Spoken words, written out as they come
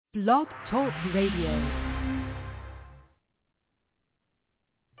BlogTalk Radio.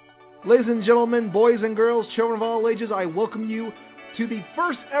 Ladies and gentlemen, boys and girls, children of all ages, I welcome you to the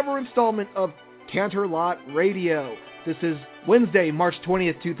first ever installment of Canterlot Radio. This is Wednesday, March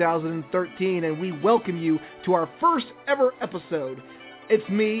 20th, 2013, and we welcome you to our first ever episode. It's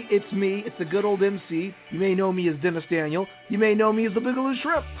me, it's the good old MC. You may know me as Dennis Daniel. You may know me as the Bigaloo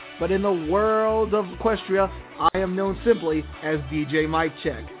Shrimp. But in the world of Equestria, I am known simply as DJ Mike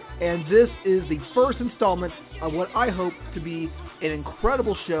Check. And this is the first installment of what I hope to be an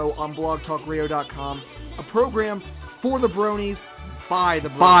incredible show on BlogTalkRadio.com, a program for the bronies, by the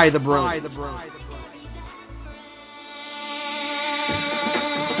bronies.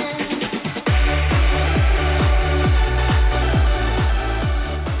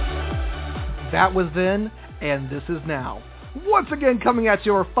 That was then, and this is now. Once again, coming at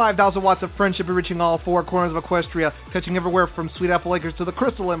you, 5,000 watts of friendship reaching all four corners of Equestria, touching everywhere from Sweet Apple Acres to the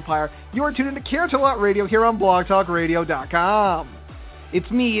Crystal Empire. You're tuned into Canterlot Radio here on BlogTalkRadio.com.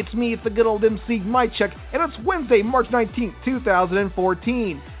 It's me, it's the good old MC Mike Check, and it's Wednesday, March 19th,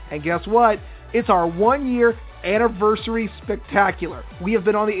 2014. And guess what? It's our 1 year anniversary spectacular. We have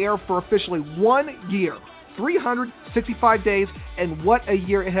been on the air for officially 1 year, 365 days, and what a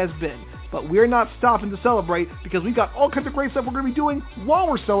year it has been. But we're not stopping to celebrate because we've got all kinds of great stuff we're going to be doing while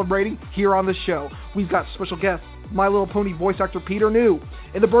we're celebrating here on the show. We've got special guests, My Little Pony voice actor Peter New.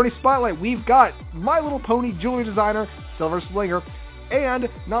 In the Brony Spotlight, we've got My Little Pony jewelry designer Silver Slinger. And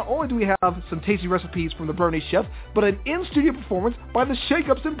not only do we have some tasty recipes from the Brony Chef, but an in-studio performance by the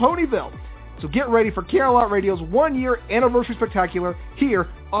Shake-Ups in Ponyville. So get ready for Canterlot Radio's 1 year anniversary spectacular here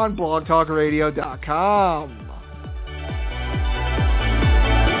on BlogTalkRadio.com.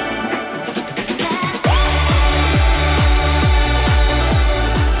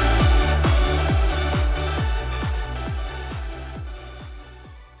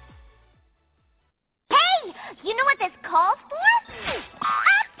 You know what this calls for? A party!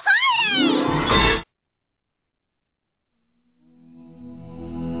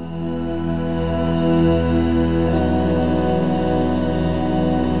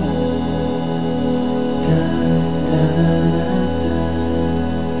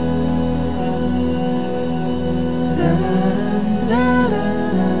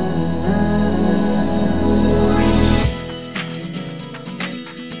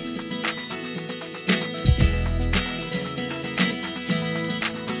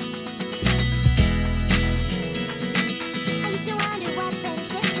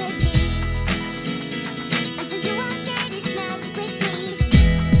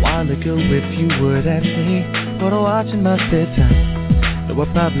 If you would ask me what I watch in my spare time, though I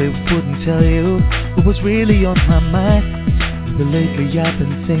probably wouldn't tell you what was really on my mind. But lately I've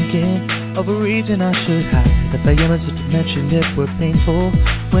been thinking of a reason I should hide. If I am such to mention it were painful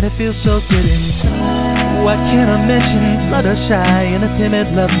when it feels so good inside. What can I mention? Fluttershy and a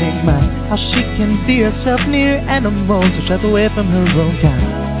timid lovely mind. How she can see herself near animals who drive away from her own kind.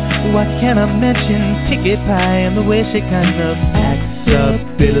 What can I mention? Picket pie and the way she kind of acts a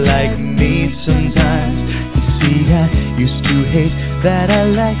bit like me sometimes. You see, I used to hate that I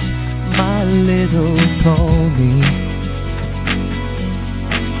liked My Little Pony.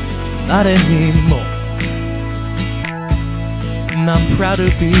 Not anymore. And I'm proud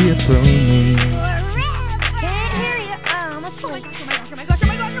to be a brony. Can't hear you. Oh my gosh.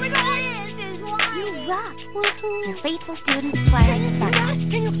 You rock. Your faithful student flag.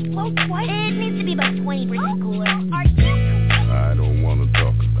 Can you slow twice? It needs to be about 20% cooler. Are you? I don't want to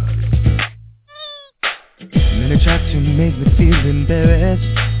talk about it. And they try to make me feel embarrassed.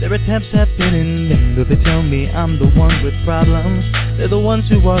 Their attempts have been in vain. Though they tell me I'm the one with problems, they're the ones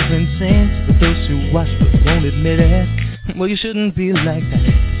who are insane. But those who watch but won't admit it, well, you shouldn't be like that,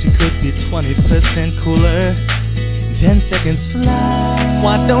 'cause you could be 20% cooler. 10 seconds flat.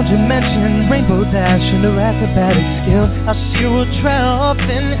 Why don't you mention Rainbow Dash and her acrobatic skill? How she will try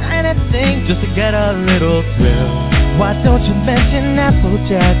often anything just to get a little thrill. Why don't you mention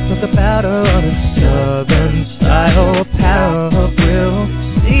Applejack? Talk about her on a Southern style power grill.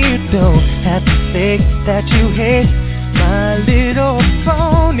 See, you don't have to say that you hate My Little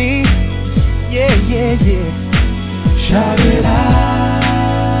Pony. Yeah, yeah, yeah. Shout it out.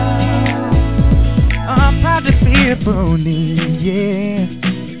 I'm proud to be a brony, yeah.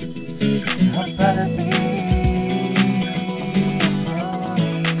 I'm proud to be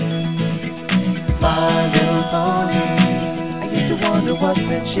My Little Pony. I used to wonder what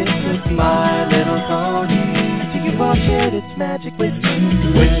friendship could be. My Little Pony. Until you all shared its magic with me.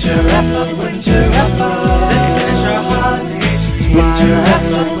 Winter apple, winter apple. Let's finish our holidays. Winter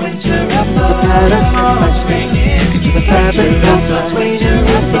apple, winter apple. The pattern of my spring is. The pattern of my winter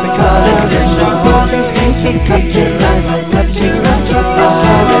apple. treat your life like touching a star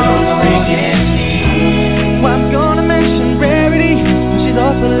that'll bring in heat. Well, I'm gonna mention Rarity, she's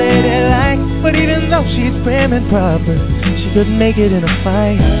also ladylike, but even though she's prim and proper, she couldn't make it in a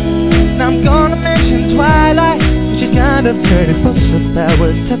fight. Now I'm gonna mention Twilight, she's kind of dirty, but her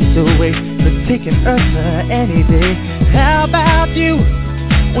power tucked away, but taking Ursa any day. How about you?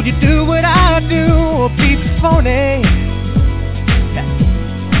 Would you do what I do, or be phony?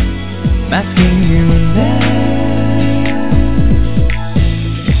 I'm asking you now.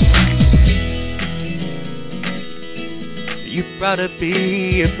 You proud to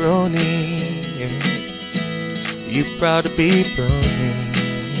be a brony? You proud to be brony?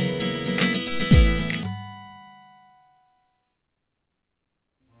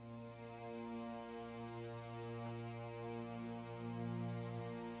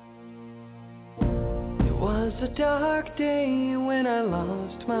 It was a dark day when I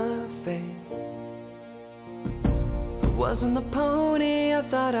lost my faith. I wasn't the pony I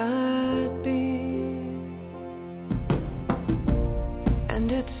thought I'd be,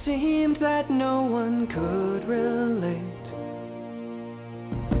 and it seemed that no one could relate.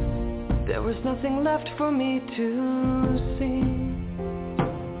 There was nothing left for me to see,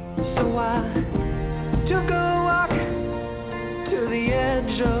 so I took a walk to the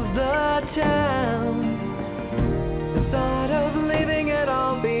edge of the town. The thought of leaving it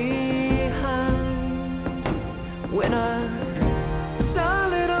all behind, when I saw a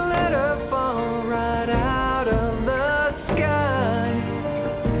little letter fall right out of the sky,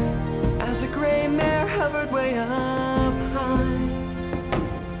 as a gray mare hovered way up high.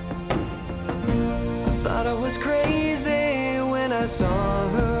 I thought I was crazy when I saw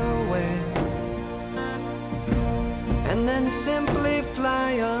her wave, and then simply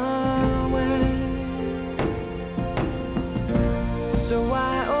fly away. So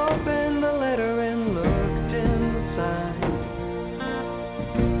I opened the letter and looked inside,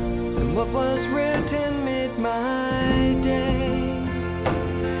 and what was written made my day.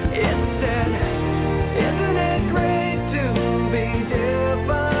 It said, isn't it great to be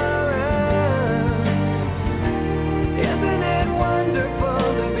different? Isn't it wonderful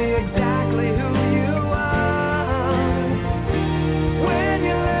to be exactly who you are? When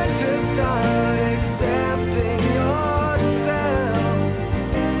you learn to start accepting yourself,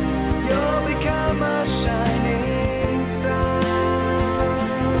 you'll become a shining star.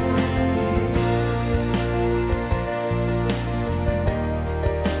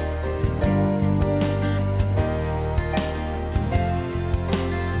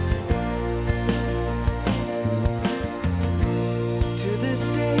 To this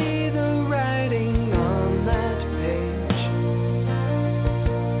day, the writing on that page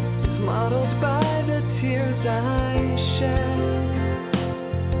is modeled by the tears I shed.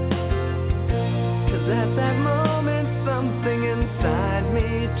 'Cause at that moment, something inside me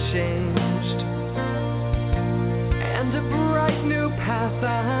changed, and a bright new path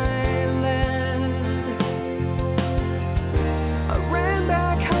I led. I ran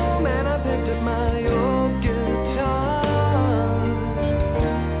back home and I picked up my old guitar,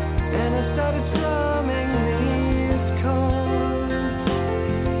 and I started strumming these chords,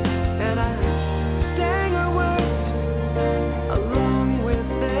 and I sang her words along with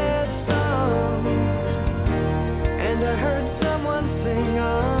this song, and I heard someone sing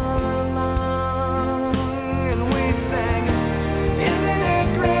along, and we sang, isn't it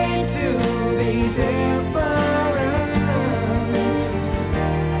great to be different?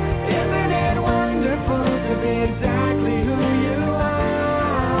 Isn't it wonderful to be exactly who you are?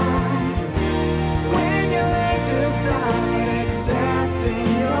 When you learn to start accepting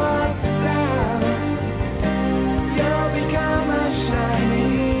yourself, you'll become a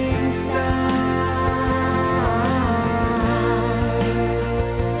shining star.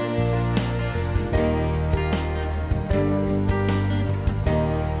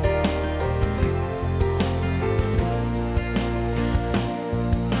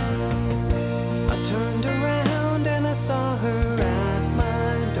 I turned around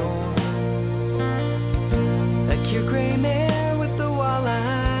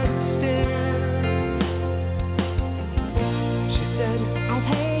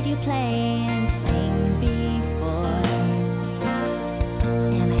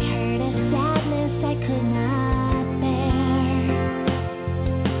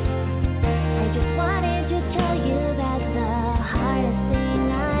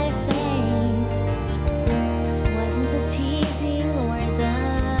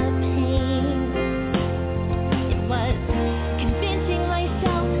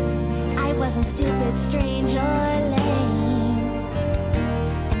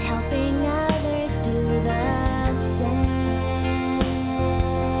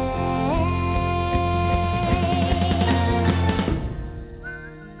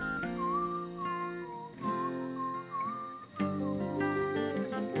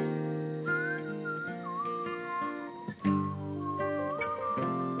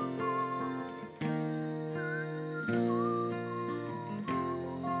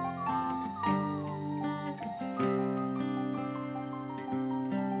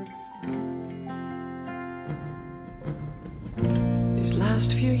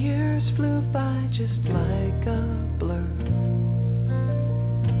just like a blur.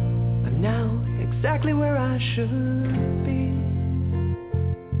 I'm now exactly where I should be,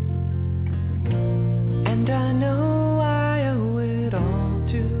 and I know I owe it all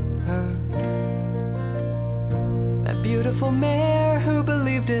to her, that beautiful mare who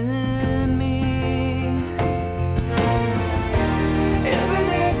believed in me. Isn't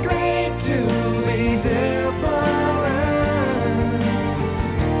it great to be there for us?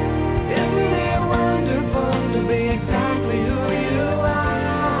 Isn't it wonderful to be exactly who you are?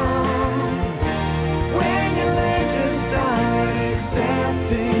 When you learn to start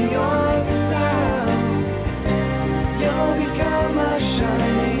accepting yourself, you'll become a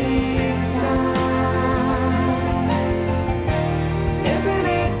shining star. Isn't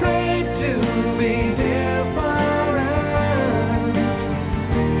it great to be there for us?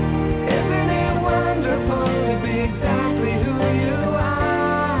 Isn't it wonderful to be exactly who you are?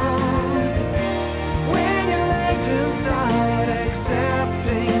 When you learn to start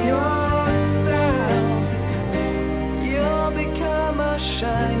accepting yourself, you'll become a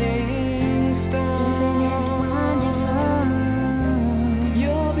shining star.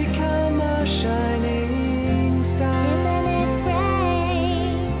 You'll become a shining star.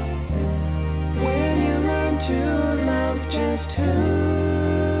 When you learn to love just who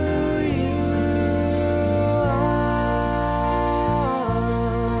you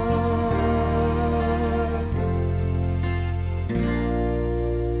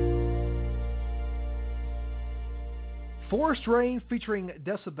Forest Rain featuring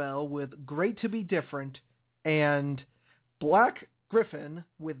Decibel with Great to Be Different, and Black Griffin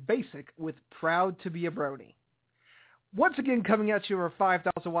with Basic with Proud to Be a Brony. Once again, coming at you over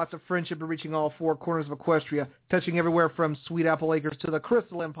 5,000 watts of friendship and reaching all four corners of Equestria, touching everywhere from Sweet Apple Acres to the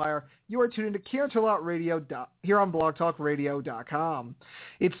Crystal Empire. You are tuned into Canterlot Radio here on BlogTalkRadio.com.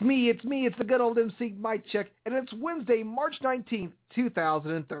 It's me, it's the good old MC Mike Check, and it's Wednesday, March 19th,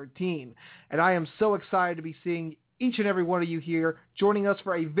 2013. And I am so excited to be seeing each and every one of you here joining us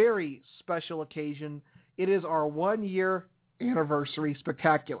for a very special occasion. It is our 1-year anniversary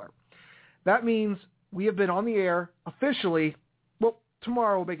spectacular. That means we have been on the air officially, well,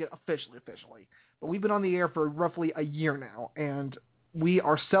 tomorrow we'll make it officially, but we've been on the air for roughly a year now, and we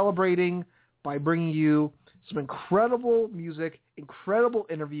are celebrating by bringing you some incredible music, incredible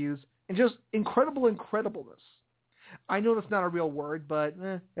interviews, and just incredibleness. I know that's not a real word, but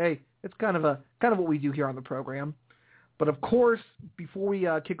hey, it's kind of what we do here on the program. But of course, before we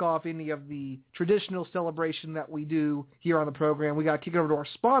kick off any of the traditional celebration that we do here on the program, we got to kick it over to our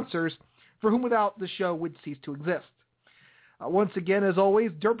sponsors, for whom without the show would cease to exist. Once again, as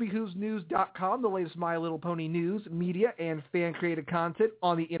always, DerpyWho'sNews.com, the latest My Little Pony news, media, and fan-created content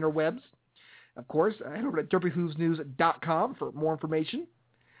on the interwebs. Of course, head over to DerpyWho'sNews.com for more information.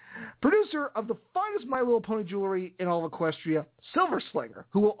 Producer of the finest My Little Pony jewelry in all of Equestria, Silver Slinger,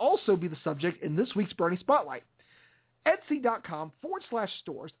 who will also be the subject in this week's Brony Spotlight.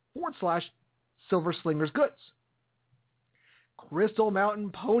 Etsy.com/stores/SilverSlingersGoods. Crystal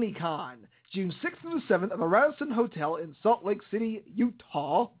Mountain PonyCon, June 6th through the 7th at the Radisson Hotel in Salt Lake City,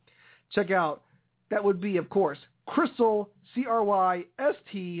 Utah. Check out, that would be, of course, Crystal,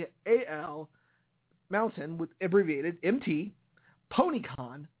 Crystal, Mountain, with abbreviated MT,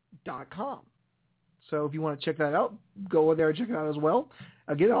 PonyCon.com. So if you want to check that out, go over there and check it out as well.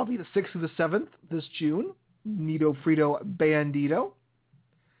 Again, I'll be the 6th through the 7th this June. Nito Frito Bandito.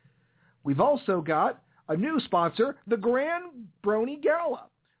 We've also got a new sponsor, the Grand Brony Gala,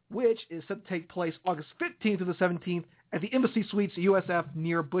 which is set to take place August 15th to the 17th at the Embassy Suites USF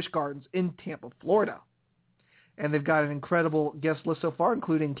near Busch Gardens in Tampa, Florida. And they've got an incredible guest list so far,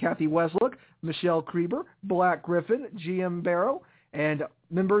 including Kathy Westlook, Michelle Krieber, Black Griffin, GM Barrow, and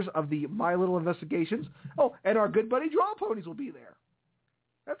members of the My Little Investigations. Oh, and our good buddy Draw Ponies will be there.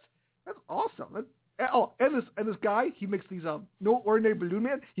 That's awesome. And this guy, he makes these no ordinary balloon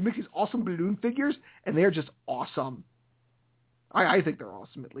man. He makes these awesome balloon figures, and they're just awesome. I think they're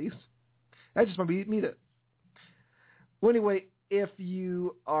awesome, at least. That just might be me. Well, anyway, if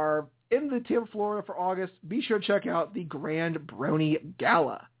you are in the Tampa, Florida for August, be sure to check out the Grand Brony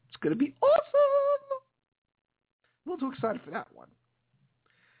Gala. It's going to be awesome. I'm a little too excited for that one.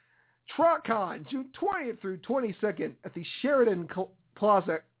 TrotCon, June 20th through 22nd at the Sheridan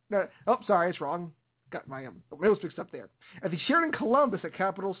Plaza. Sorry, it's wrong. Got my nose mixed up there. At the Sheridan Columbus at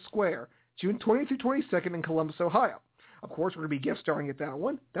Capitol Square, June 20th through 22nd in Columbus, Ohio. Of course, we're going to be guest starring at that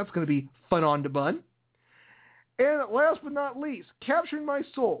one. That's going to be fun on the bun. And last but not least, Capturing My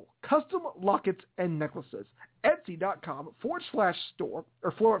Soul, custom lockets and necklaces. Etsy.com/store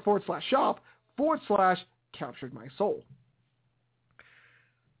or /shop/Captured My Soul.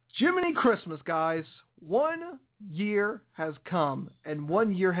 Jiminy Christmas, guys. 1 year has come and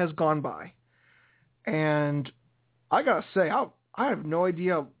 1 year has gone by. And I gotta say, I have no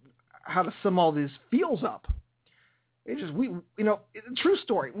idea how to sum all these feels up. It's just, true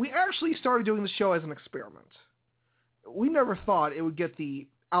story. We actually started doing the show as an experiment. We never thought it would get the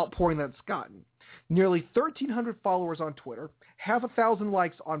outpouring that it's gotten. Nearly 1,300 followers on Twitter, 1,000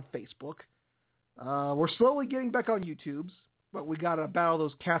 likes on Facebook. We're slowly getting back on YouTube's, but we got to battle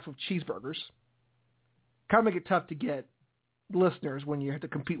those cats with cheeseburgers. Kind of make it tough to get listeners when you have to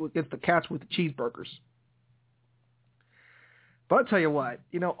compete against the cats with the cheeseburgers. But I'll tell you what,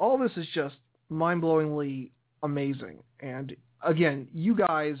 all this is just mind-blowingly amazing. And again, you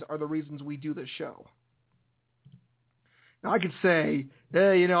guys are the reasons we do this show. Now, I could say,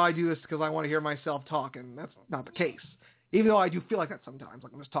 hey, I do this because I want to hear myself talk, and that's not the case. Even though I do feel like that sometimes,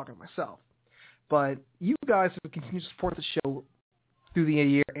 like I'm just talking to myself. But you guys have continued to support the show through the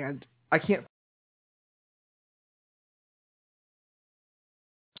year, and I can't.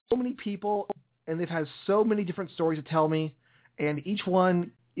 So many people, and they've had so many different stories to tell me, and each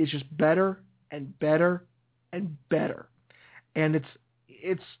one is just better and better and better. And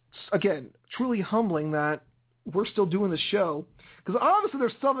it's again, truly humbling that we're still doing the show, because obviously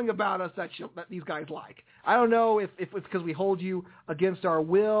there's something about us that these guys like. I don't know if it's because we hold you against our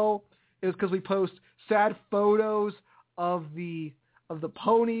will. It's because we post sad photos of the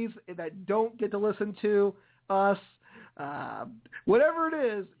ponies that don't get to listen to us. Whatever it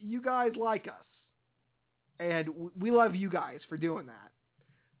is, you guys like us, and we love you guys for doing that.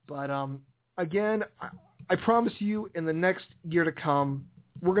 But again, I promise you, in the next year to come,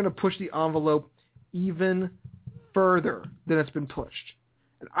 we're going to push the envelope even further than it's been pushed.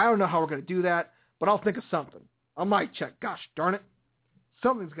 And I don't know how we're going to do that, but I'll think of something. I might check. Gosh darn it.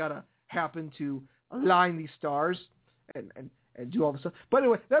 Something's got to happen to align these stars and do all this stuff. But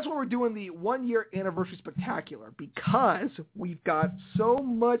anyway, that's why we're doing the 1 year anniversary spectacular, because we've got so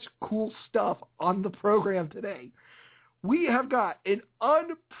much cool stuff on the program today. We have got an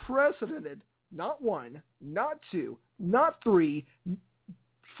unprecedented, not one, not two, not three,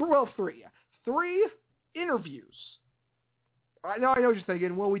 three interviews. I know what you're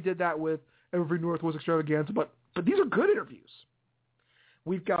thinking. Well, we did that with Every Northwest Extravaganza, but these are good interviews.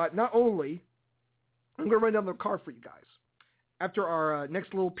 We've got not only, I'm going to run down the card for you guys. After our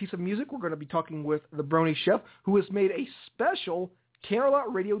next little piece of music, we're going to be talking with the Brony Chef, who has made a special Canterlot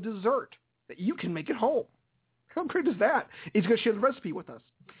Radio dessert that you can make at home. How great is that? He's going to share the recipe with us.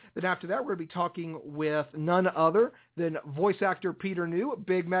 Then after that, we're going to be talking with none other than voice actor Peter New,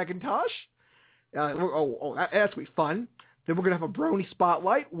 Big Macintosh. That's going to be fun. Then we're going to have a Brony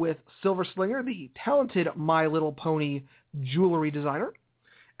Spotlight with Silver Slinger, the talented My Little Pony jewelry designer.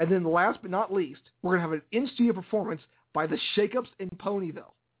 And then last but not least, we're going to have an in-studio performance by the Shakeups in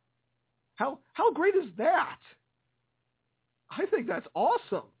Ponyville. How great is that? I think that's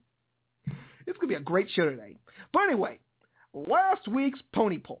awesome. It's going to be a great show today. But anyway, last week's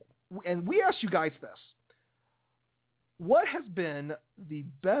Pony Poll, and we asked you guys this. What has been the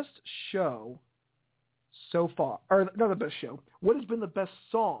best show so far? Or not the best show. What has been the best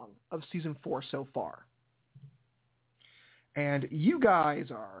song of Season 4 so far? And you guys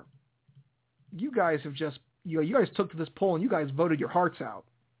have just, you guys took to this poll and you guys voted your hearts out.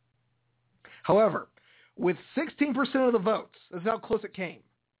 However, with 16% of the votes, that's how close it came.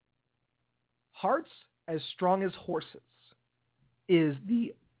 Hearts as Strong as Horses is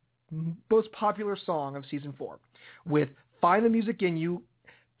the most popular song of Season 4, with Find the Music in You,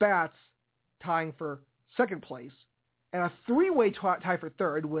 Bats tying for second place, and a three-way tie for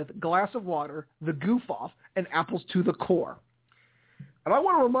third with Glass of Water, The Goof Off, and Apples to the Core. And I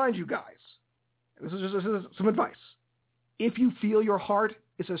want to remind you guys, this is some advice. If you feel your heart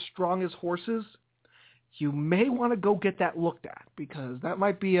is as strong as horses, you may want to go get that looked at, because that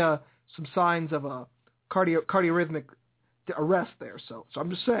might be some signs of a cardiorhythmic arrest there. So I'm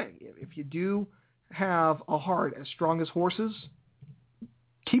just saying, if you do have a heart as strong as horses,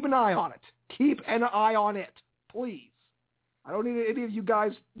 keep an eye on it. Keep an eye on it, please. I don't need any of you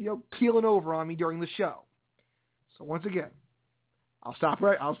guys, keeling over on me during the show. So once again, I'm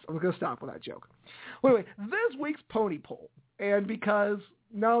going to stop with that joke. Well, anyway, this week's Pony Poll, and because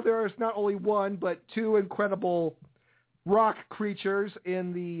now there's not only one but two incredible rock creatures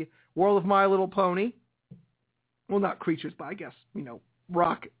in the world of My Little Pony. Well, not creatures, but I guess,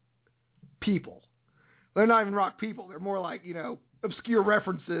 rock people. They're not even rock people. They're more like, obscure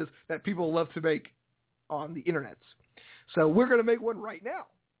references that people love to make on the internets. So we're going to make one right now.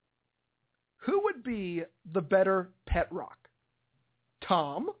 Who would be the better pet rock?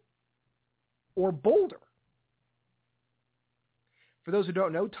 Tom or Boulder? For those who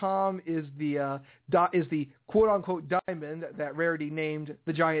don't know, Tom is the quote-unquote diamond that Rarity named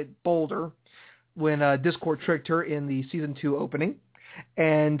the giant boulder when Discord tricked her in the Season 2 opening.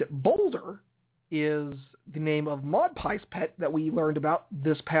 And Boulder is the name of Maudpie's pet that we learned about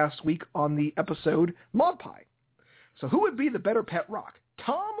this past week on the episode Maudpie. So who would be the better pet rock,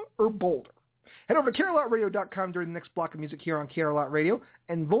 Tom or Boulder? Head over to CanterlotRadio.com during the next block of music here on Canterlot Radio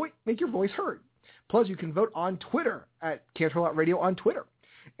and make your voice heard. Plus, you can vote on Twitter at Canterlot Radio on Twitter.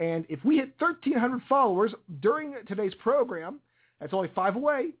 And if we hit 1,300 followers during today's program, that's only 5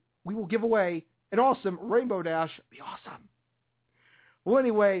 away, we will give away an awesome Rainbow Dash. It'll be awesome. Well,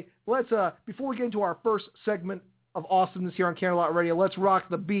 anyway, let's before we get into our first segment of awesomeness here on Canterlot Radio, let's rock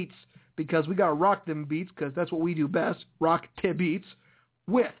the beats, because we got to rock them beats, because that's what we do best, rock the beats,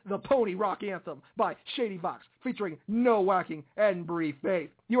 with the Pony Rock Anthem by Shady Box, featuring No Whacking and Brief Faith.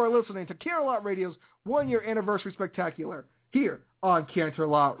 You are listening to Canterlot Radio's 1-year anniversary spectacular here on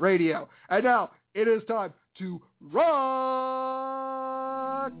Canterlot Radio. And now, it is time to rock!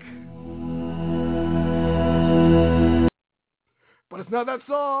 But it's not that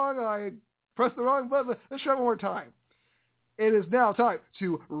song. I pressed the wrong button. Let's try it one more time. It is now time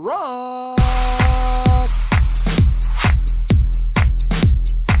to rock!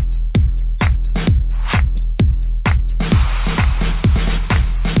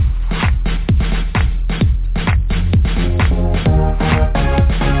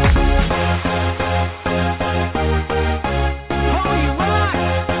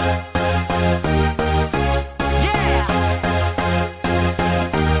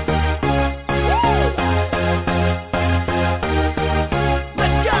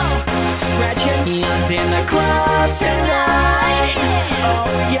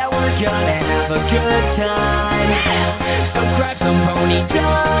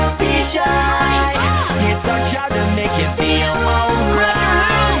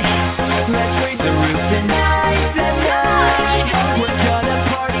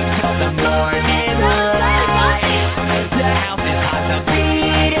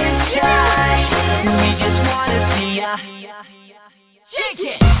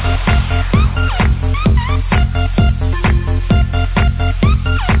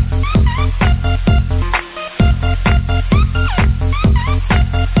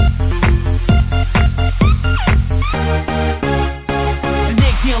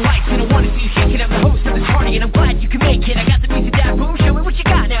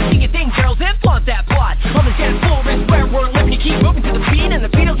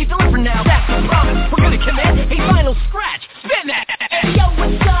 Now that's the promise. We're gonna commit a final scratch. Spin that. Yo,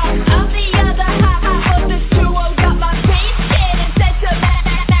 what's up?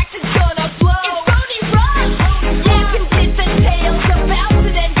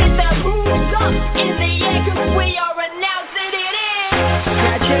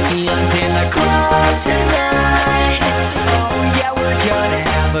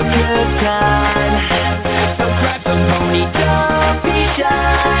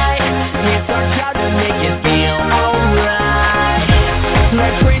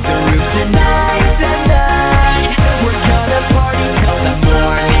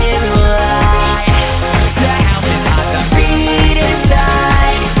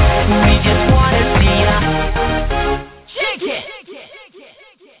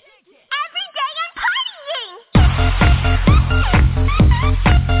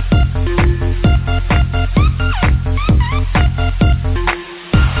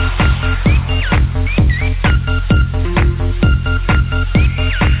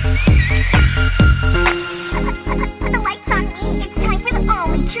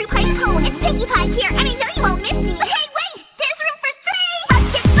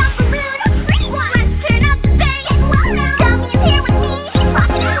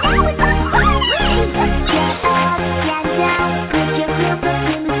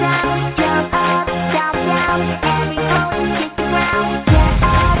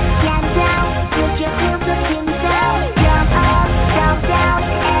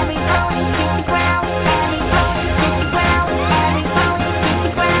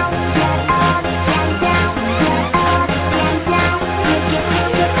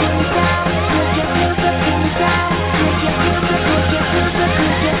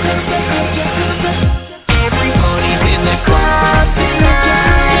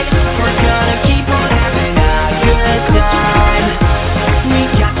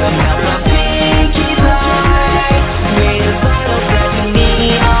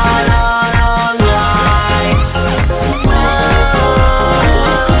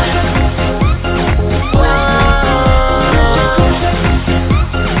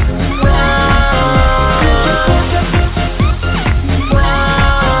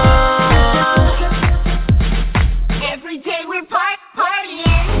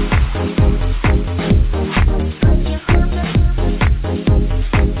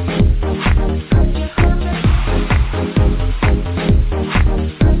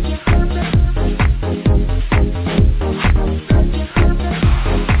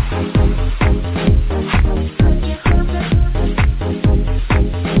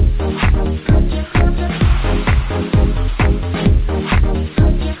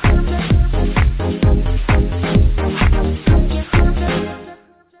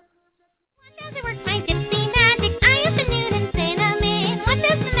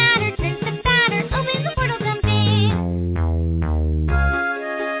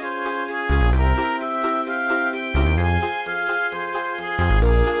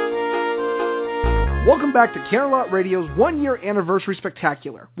 Welcome back to Canterlot Radio's 1-year anniversary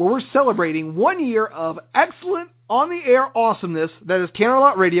spectacular, where we're celebrating 1 year of excellent, on-the-air awesomeness that is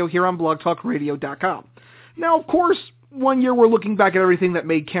Canterlot Radio here on BlogTalkRadio.com. Now, of course, 1 year we're looking back at everything that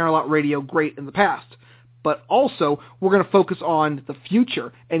made Canterlot Radio great in the past. But also, we're going to focus on the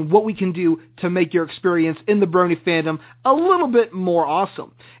future and what we can do to make your experience in the Brony fandom a little bit more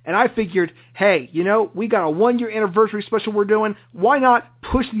awesome. And I figured, hey, we got a 1-year anniversary special we're doing. Why not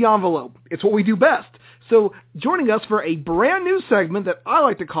push the envelope? It's what we do best. So joining us for a brand new segment that I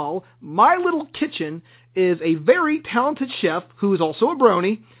like to call My Little Kitchen is a very talented chef who is also a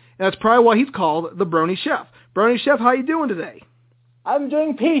Brony. And that's probably why he's called the Brony Chef. Brony Chef, how you doing today? I'm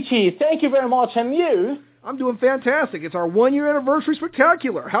doing peachy. Thank you very much. And you? I'm doing fantastic. It's our 1-year anniversary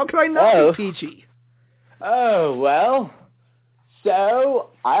spectacular. How could I not be peachy? Oh, well. So,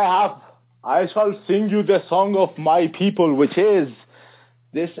 I shall sing you the song of my people, which is,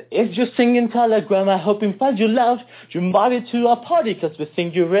 this is your singing telegram. I hope you find you loud. You invited to a party because we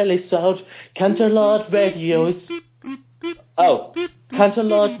think you really sound. Canterlot Radio is... Oh,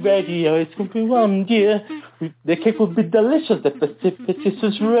 Canterlot Radio is going to be 1 year. The cake will be delicious. The festivities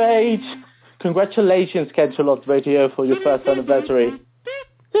is great. Congratulations, Canterlot Radio, for your first anniversary.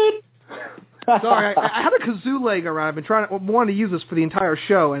 Sorry, I had a kazoo laying around. I've been wanting to use this for the entire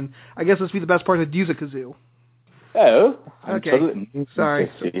show, and I guess this would be the best part to use a kazoo. Oh. Okay.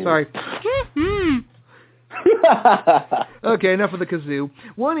 Sorry. Okay, enough of the kazoo.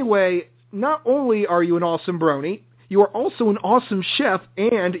 Well, anyway, not only are you an awesome Brony, you are also an awesome chef,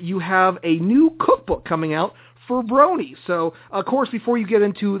 and you have a new cookbook coming out for Brony. So, of course, before you get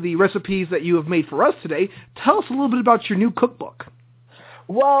into the recipes that you have made for us today, tell us a little bit about your new cookbook.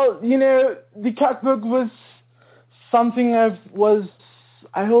 Well, the cookbook was something I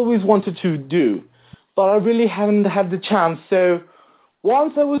always wanted to do, but I really haven't had the chance. So,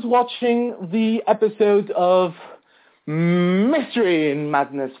 once I was watching the episode of Mystery in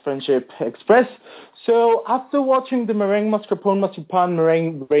Madness Friendship Express, so after watching the meringue mascarpone marzipan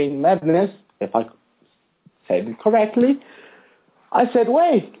meringue brain madness, if I said it correctly, I said,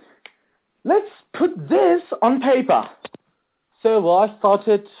 wait, let's put this on paper. So I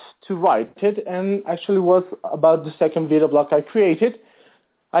started to write it, and actually was about the second video blog I created.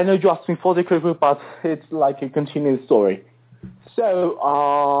 I know you asked me for the cookbook, but it's like a continuing story.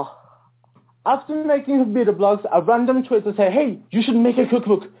 So after making the video blogs, a random Twitter said, hey, you should make a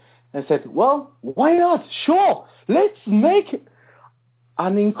cookbook. And I said, well, why not? Sure, let's make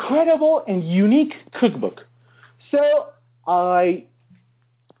an incredible and unique cookbook. So I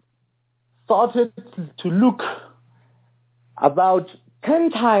started to look about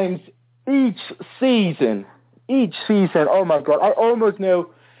 10 times each season. Oh my God, I almost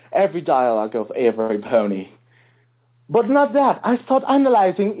know every dialogue of every pony. But not that. I start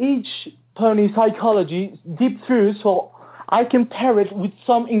analyzing each pony psychology deep through so I can pair it with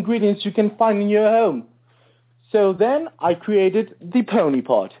some ingredients you can find in your home. So then I created the pony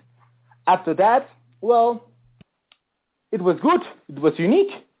part. After that, well, it was good, it was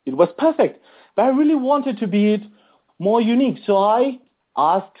unique, it was perfect. But I really wanted to be it more unique, so I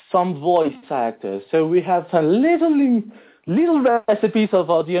asked some voice actors. So we have some little recipes of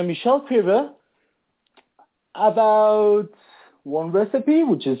our dear Michelle Quiver, about one recipe,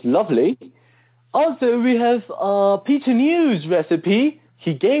 which is lovely. Also, we have Peter New's recipe.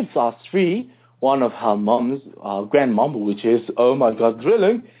 He gave us 3, one of her mom's, grandmom, which is, oh my God,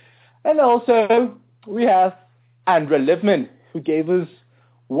 thrilling. And also, we have Andrea Libman, who gave us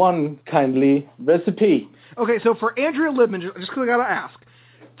one kindly recipe. Okay, so for Andrea Libman, just because I got to ask,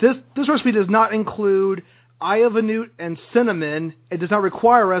 this recipe does not include Eye of a Newt and cinnamon. It does not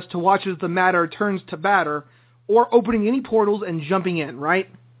require us to watch as the matter turns to batter, or opening any portals and jumping in, right?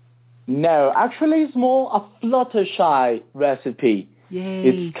 No, actually it's more a Fluttershy recipe.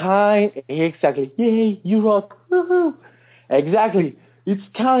 Yay. Exactly. Yay, you rock. Woohoo. Exactly. It's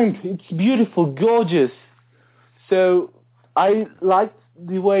kind, it's beautiful, gorgeous. So I liked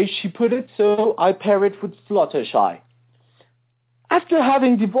the way she put it, so I pair it with Fluttershy. After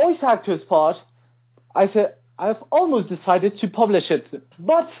having the voice actors part, I said, I've almost decided to publish it,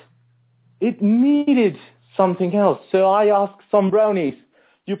 but it needed something else. So I asked some bronies.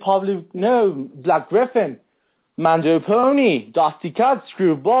 You probably know Black Griffin, Mando Pony, Dusty Cat,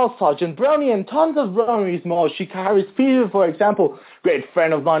 Screwball, Sergeant Brony, and tons of bronies more. She carries Fever, for example, great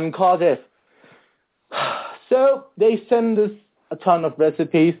friend of mine in Cardiff. So they send us a ton of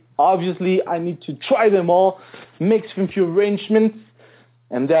recipes. Obviously, I need to try them all, mix with a few arrangements,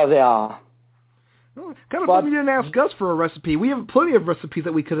 and there they are. Kind of funny you didn't ask us for a recipe. We have plenty of recipes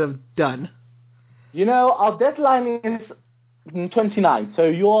that we could have done. You know, our deadline is 29, so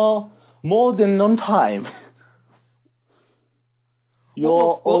you're more than on time.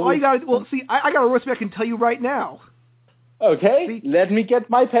 All you got. Well, see, I got a recipe I can tell you right now. Okay, See? let me get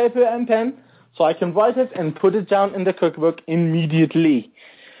my paper and pen so I can write it and put it down in the cookbook immediately.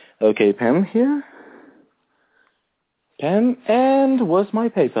 Okay, pen here. Pen, and where's my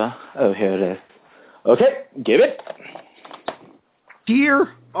paper? Oh, here it is. Okay, give it.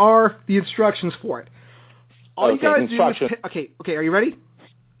 Here are the instructions for it. All you Okay, gotta do instructions. is... Okay, are you ready?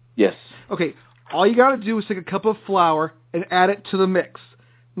 Yes. Okay, all you got to do is take a cup of flour and add it to the mix.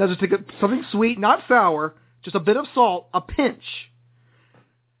 Now just take something sweet, not sour, just a bit of salt, a pinch.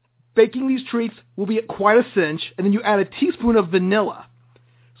 Baking these treats will be at quite a cinch, and then you add a teaspoon of vanilla.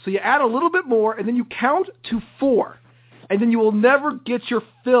 So you add a little bit more, and then you count to 4. And then you will never get your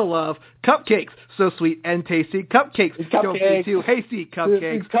fill of cupcakes. So sweet and tasty. Cupcakes. Don't be too hasty.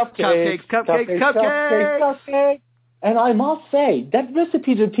 Cupcakes. Cupcakes. And I must say, that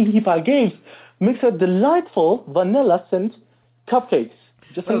recipe that Pinkie Pie gave makes a delightful vanilla scent cupcakes.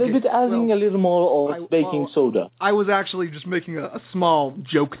 Just a little bit adding a little more of baking soda. I was actually just making a small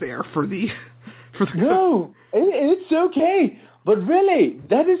joke there for the... No, it's okay. But really,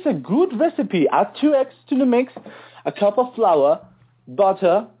 that is a good recipe. Add 2 eggs to the mix, a cup of flour,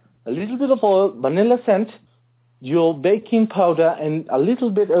 butter, a little bit of oil, vanilla scent, your baking powder, and a little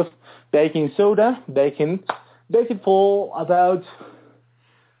bit of baking soda. Bake it for about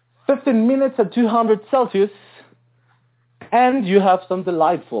 15 minutes at 200 Celsius, and you have some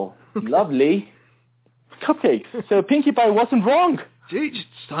delightful, lovely cupcakes. So Pinkie Pie wasn't wrong. Gee,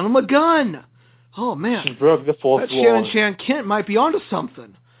 son of a gun. Oh, man. She broke the fourth that wall. Shan Kent might be onto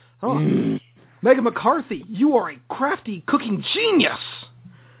something. Oh, Megan McCarthy, you are a crafty cooking genius.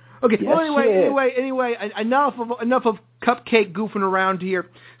 Okay, Yes, well, anyway, enough of cupcake goofing around here.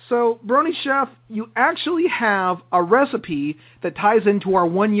 So, Brony Chef, you actually have a recipe that ties into our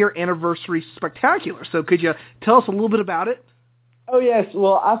 1-year anniversary spectacular. So could you tell us a little bit about it? Oh, yes.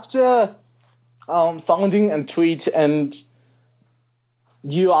 Well, after founding a tweet, and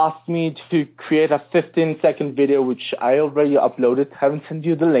you asked me to create a 15-second video, which I already uploaded. Haven't sent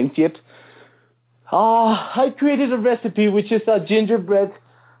you the link yet. I created a recipe, which is a gingerbread...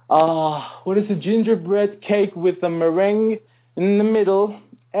 what is a gingerbread cake with a meringue in the middle,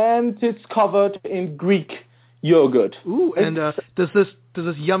 and it's covered in Greek yogurt. Ooh, and does this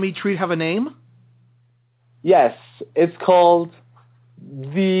yummy treat have a name? Yes, it's called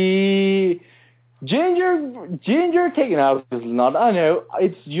the ginger cake. No, it's not. I know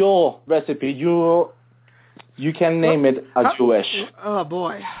it's your recipe. You can name it as you wish. Oh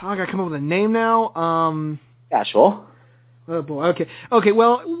boy, I gotta come up with a name now. Yeah, sure. Oh boy. Okay.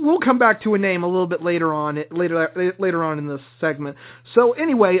 Well, we'll come back to a name a little bit later on in this segment. So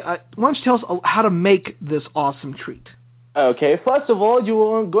anyway, why don't you tell us how to make this awesome treat? Okay. First of all, you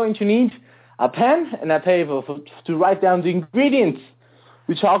are going to need a pen and a paper to write down the ingredients,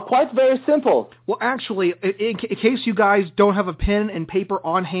 which are quite very simple. Well, actually, in case you guys don't have a pen and paper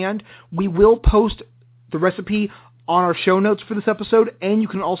on hand, we will post the recipe on our show notes for this episode, and you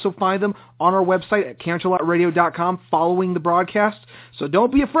can also find them on our website at CanterlotRadio.com following the broadcast. So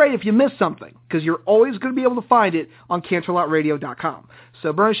don't be afraid if you miss something, because you're always going to be able to find it on CanterlotRadio.com.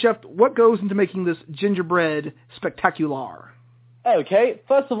 So, Brony Chef, what goes into making this gingerbread spectacular? Okay,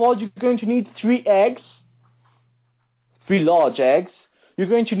 first of all, you're going to need 3 eggs, 3 large eggs. You're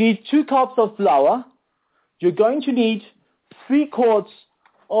going to need 2 cups of flour. You're going to need 3 quarts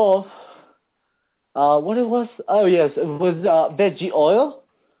of what it was? Oh, yes, it was veggie oil,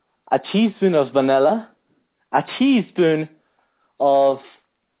 a teaspoon of vanilla, a teaspoon of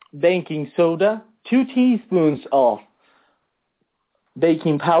baking soda, 2 teaspoons of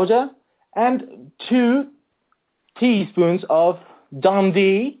baking powder, and 2 teaspoons of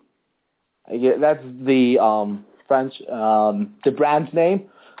Dundee. That's the French, the brand name.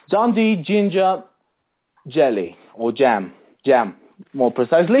 Dundee ginger jelly, or jam, more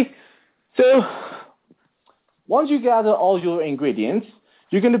precisely. So, once you gather all your ingredients,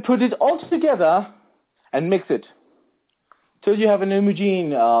 you're going to put it all together and mix it till you have an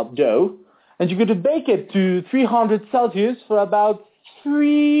homogeneous dough. And you're going to bake it to 300 Celsius for about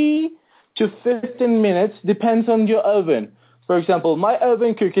 3 to 15 minutes, depends on your oven. For example, my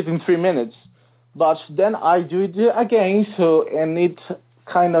oven cooks it in 3 minutes, but then I do it again, and it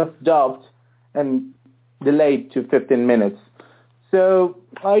kind of doubled and delayed to 15 minutes. So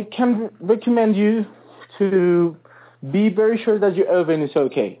I can recommend you to be very sure that your oven is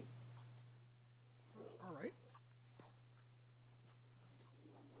okay. All right.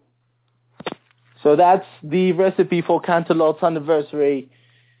 So that's the recipe for Canterlot's anniversary.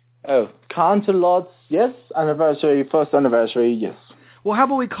 Oh, Canterlot's, yes, anniversary, first anniversary, yes. Well, how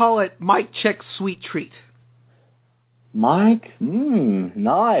about we call it Mike Check Sweet Treat? Mike?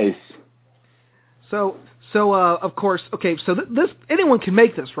 Nice. So of course, okay, so this anyone can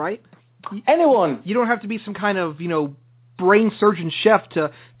make this, right? Anyone. You don't have to be some kind of, brain surgeon chef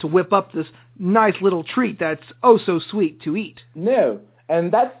to whip up this nice little treat that's oh so sweet to eat. No,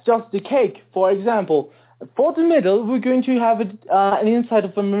 and that's just the cake. For example, for the middle, we're going to have an inside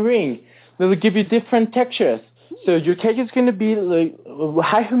of a meringue that will give you different textures. So your cake is going to be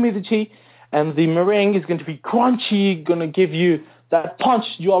high humidity, and the meringue is going to be crunchy, going to give you that punch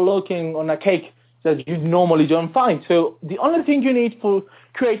you are looking on a cake that you normally don't find. So the only thing you need for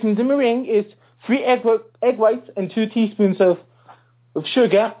creating the meringue is 3 egg whites and 2 teaspoons of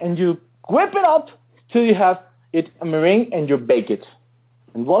sugar, and you whip it up till you have it a meringue, and you bake it.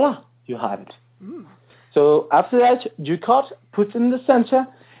 And voila, you have it. So after that, you cut, put in the center,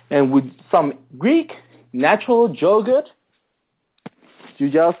 and with some Greek natural yogurt, you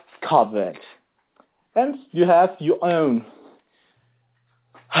just cover it. And you have your own.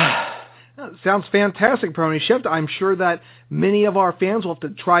 Sounds fantastic, Brony Chef. I'm sure that many of our fans will have to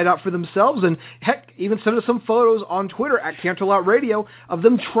try it out for themselves, and heck, even send us some photos on Twitter at Canterlot Radio of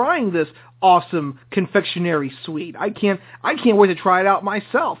them trying this awesome confectionery sweet. I can't wait to try it out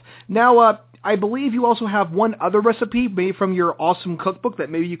myself. Now, I believe you also have one other recipe made from your awesome cookbook that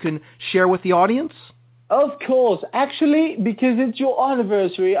maybe you can share with the audience. Of course. Actually, because it's your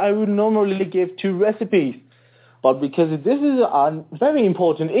anniversary, I would normally give 2 recipes. But because this is a very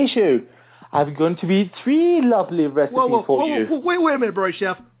important issue, I'm going to be 3 lovely recipes for you. Wait a minute, Brony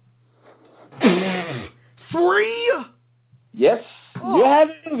Chef. 3? Yes, you have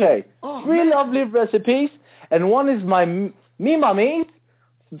it. Okay. 3 lovely recipes, and one is my me mummy's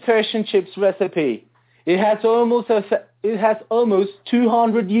fish and chips recipe. It has almost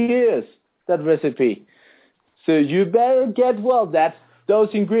 200 years, that recipe. So you better get those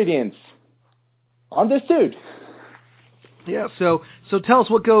ingredients. Understood? Yeah, so tell us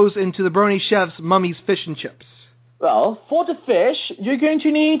what goes into the Brony Chef's Mummy's Fish and Chips. Well, for the fish, you're going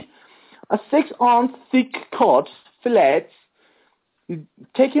to need a 6-ounce thick cut fillet,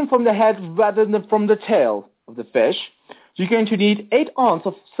 taken from the head rather than from the tail of the fish. You're going to need 8 ounces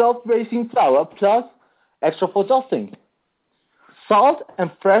of self-raising flour plus extra for dusting. Salt and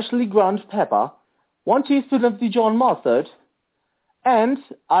freshly ground pepper, 1 teaspoon of Dijon mustard, and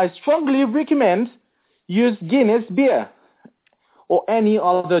I strongly recommend use Guinness beer or any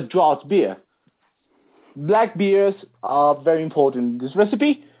other draft beer. Black beers are very important in this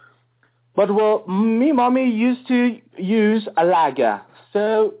recipe, but me mommy used to use a lager,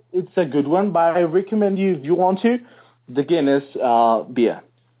 so it's a good one, but I recommend you, if you want to, the Guinness beer.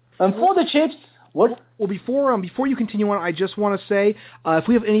 And for the chips, what? Well, before you continue on, I just want to say, if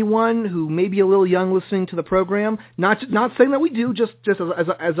we have anyone who may be a little young listening to the program, not saying that we do, just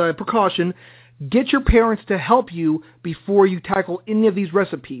as a precaution, get your parents to help you before you tackle any of these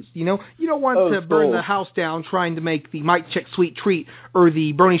recipes. You don't want to burn the house down trying to make the Mike Check Sweet Treat or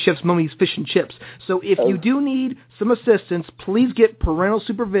the Brony Chef's Mummy's Fish and Chips. So if you do need some assistance, please get parental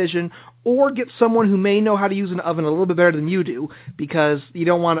supervision or get someone who may know how to use an oven a little bit better than you do, because you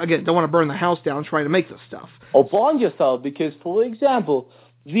don't want to burn the house down trying to make this stuff. Or bond yourself, because, for example,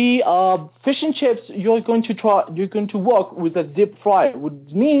 the fish and chips you're going to work with a deep fry, which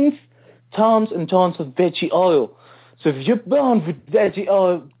means tons and tons of veggie oil. So if you burn with veggie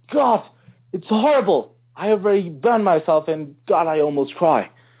oil, God, it's horrible. I already burned myself, and God, I almost cry.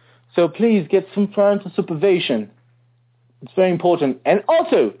 So please get some parental supervision. It's very important. And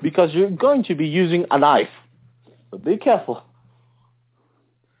also, because you're going to be using a knife. So be careful.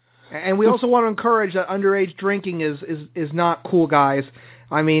 And we also want to encourage that underage drinking is not cool, guys.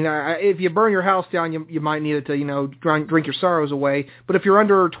 I mean, if you burn your house down, you might need it to, drink your sorrows away. But if you're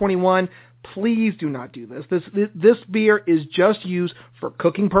under 21, please do not do this. This beer is just used for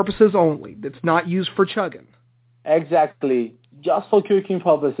cooking purposes only. It's not used for chugging. Exactly. Just for cooking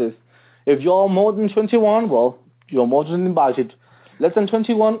purposes. If you're more than 21, well, you're more than invited. Less than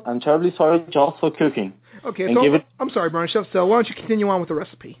 21, I'm terribly sorry, just for cooking. Okay, I'm sorry, Brony Chef, so why don't you continue on with the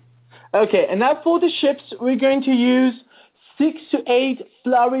recipe? Okay, and now for the chips, we're going to use 6 to 8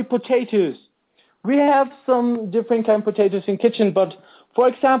 floury potatoes. We have some different kind of potatoes in kitchen, but for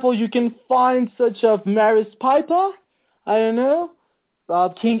example, you can find such as Maris Piper, I don't know,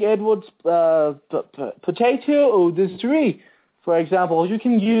 King Edward's potato, or the 3. For example, you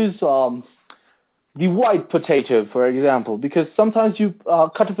can use the white potato, for example, because sometimes you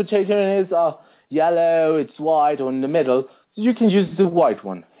cut a potato and it's yellow, it's white, or in the middle. So you can use the white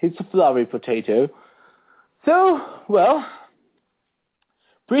one. It's a floury potato. So, well,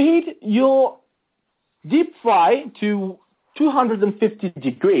 preheat your deep fry to 250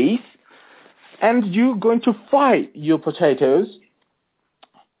 degrees, and you're going to fry your potatoes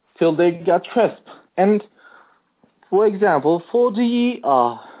till they get crisp. And for example, for the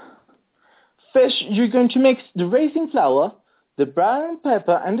fish, you're going to mix the raisin flour, the brown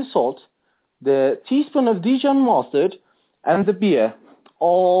pepper and the salt, the teaspoon of Dijon mustard, and the beer.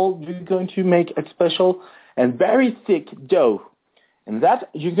 All you're going to make a special and very thick dough. And that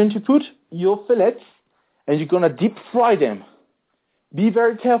you're going to put your fillets and you're going to deep fry them. Be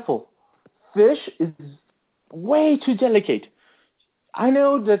very careful. Fish is way too delicate. I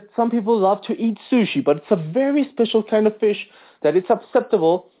know that some people love to eat sushi, but it's a very special kind of fish that it's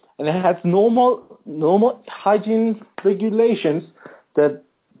acceptable and it has normal hygiene regulations that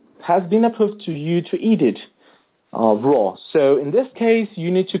has been approved to you to eat it raw. So in this case,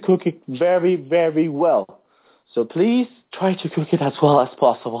 you need to cook it very, very well. So please try to cook it as well as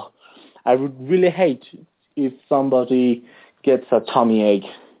possible. I would really hate if somebody gets a tummy ache.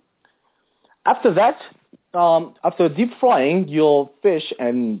 After that, after deep frying your fish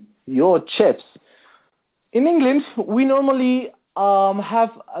and your chips, in England, we normally have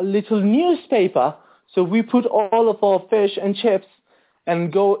a little newspaper. So we put all of our fish and chips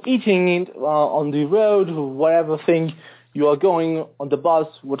and go eating it on the road, or whatever thing you are going on the bus,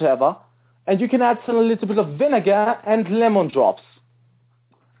 whatever. And you can add a little bit of vinegar and lemon drops.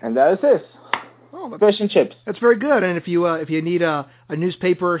 And that is it. Oh, fish and chips. That's very good. And if you need a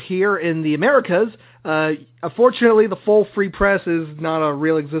newspaper here in the Americas, unfortunately the full free press is not a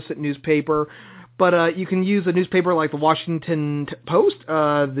real existent newspaper. But you can use a newspaper like the Washington Post,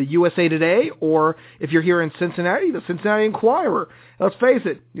 the USA Today, or if you're here in Cincinnati, the Cincinnati Enquirer. Let's face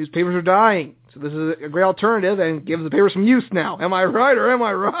it, newspapers are dying. So this is a great alternative and gives the paper some use now. Am I right or am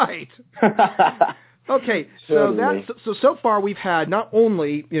I right? Okay, so far we've had not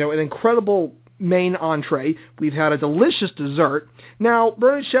only an incredible main entree, we've had a delicious dessert. Now,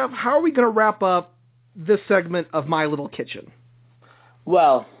 Brony Chef, how are we going to wrap up this segment of My Little Kitchen?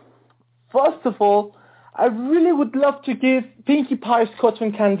 Well, first of all, I really would love to give Pinkie Pie's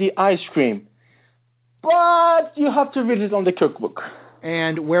cotton candy ice cream, but you have to read it on the cookbook.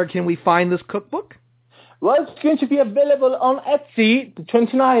 And where can we find this cookbook? Well, it's going to be available on Etsy the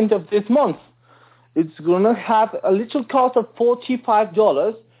 29th of this month. It's going to have a little cost of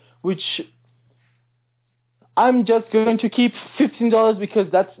 $45, which I'm just going to keep $15 because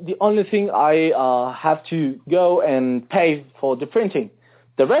that's the only thing I have to go and pay for the printing.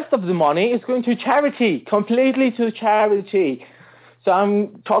 The rest of the money is going to charity, completely to charity. So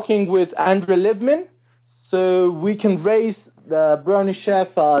I'm talking with Andrew Libman so we can raise the Brony Chef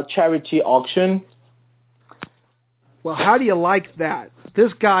charity auction. Well, how do you like that?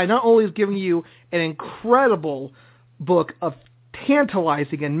 This guy not only is giving you an incredible book of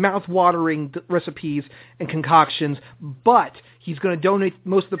tantalizing and mouth-watering recipes and concoctions, but he's going to donate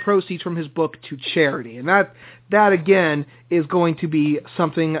most of the proceeds from his book to charity. And that again, is going to be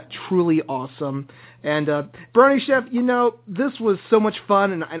something truly awesome. And Brony Chef, this was so much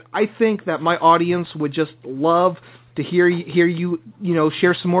fun, and I think that my audience would just love to hear you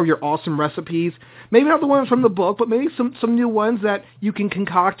share some more of your awesome recipes. Maybe not the ones from the book, but maybe some new ones that you can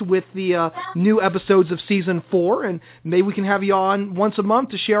concoct with the new episodes of Season 4, and maybe we can have you on once a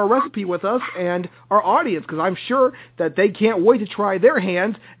month to share a recipe with us and our audience, because I'm sure that they can't wait to try their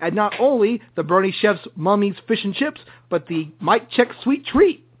hands at not only the Brony Chef's Mummy's Fish and Chips, but the Mike Check Sweet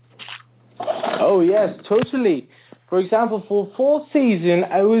Treat. Oh, yes, totally. For example, for 4th season,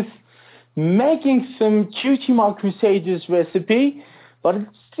 I was making some Cutie Mark Crusaders recipe, but it's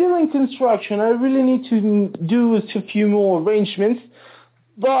still in construction. I really need to do a few more arrangements,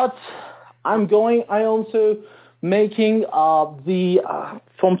 but I'm also making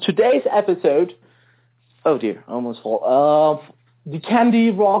from today's episode, oh dear, I almost fall, the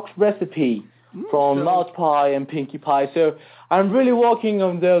Candy Rock recipe from Mouse Pie and Pinkie Pie. So I'm really working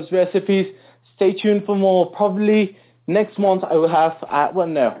on those recipes. Stay tuned for more. Probably next month I will have,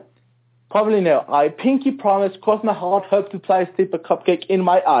 Probably no. I pinky promise, cross my heart, hope to place slip a cupcake in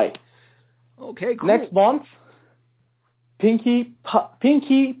my eye. Okay, cool. Next month, Pinkie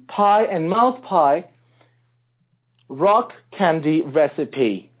Pie and Mouse Pie rock candy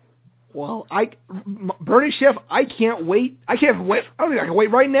recipe. Well, Brony Chef, I can't wait. I don't think I can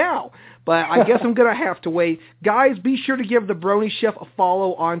wait right now. But I guess I'm going to have to wait. Guys, be sure to give the Brony Chef a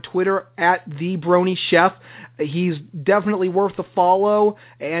follow on Twitter at @TheBronyChef. He's definitely worth the follow,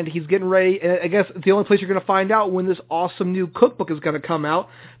 and he's getting ready. And I guess it's the only place you're going to find out when this awesome new cookbook is going to come out,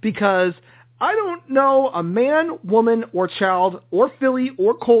 because I don't know a man, woman, or child, or filly,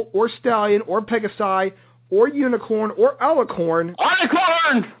 or colt, or stallion, or pegasi, or unicorn, or alicorn.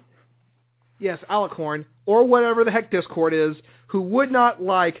 Alicorn! yes, Alicorn, or whatever the heck Discord is, who would not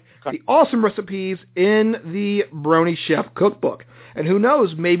like the awesome recipes in the Brony Chef cookbook. And who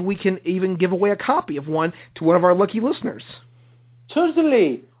knows, maybe we can even give away a copy of one to one of our lucky listeners.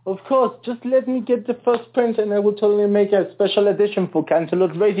 Totally. Of course, just let me get the first print and I will totally make a special edition for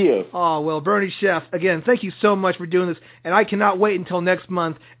Canterlot Radio. Oh, well, Brony Chef, again, thank you so much for doing this, and I cannot wait until next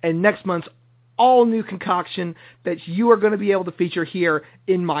month, and next month's all-new concoction that you are going to be able to feature here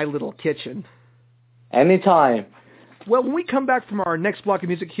in my little kitchen. Anytime. Well, when we come back from our next block of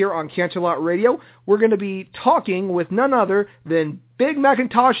music here on Canterlot Radio, we're going to be talking with none other than Big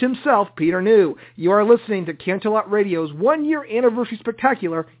Macintosh himself, Peter New. You are listening to Canterlot Radio's one-year anniversary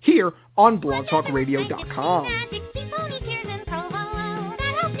spectacular here on BlogTalkRadio.com.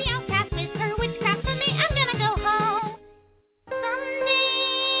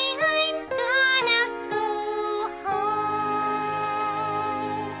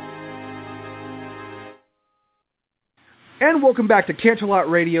 And welcome back to Canterlot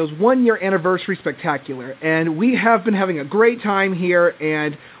Radio's one-year anniversary spectacular. And we have been having a great time here,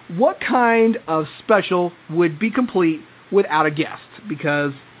 and what kind of special would be complete without a guest?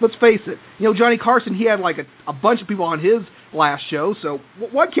 Because, let's face it, Johnny Carson, he had like a bunch of people on his last show, so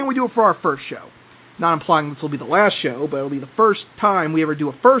why can't we do it for our first show? Not implying this will be the last show, but it'll be the first time we ever do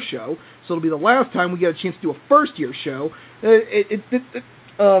a first show, so it'll be the last time we get a chance to do a first-year show.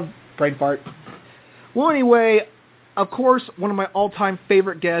 Brain fart. Well, anyway, of course, one of my all-time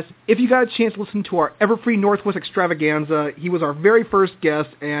favorite guests. If you got a chance to listen to our Everfree Northwest Extravaganza, he was our very first guest,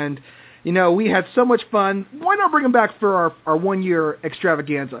 and, we had so much fun. Why not bring him back for our one-year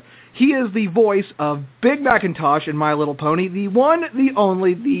extravaganza? He is the voice of Big Macintosh in My Little Pony, the one, the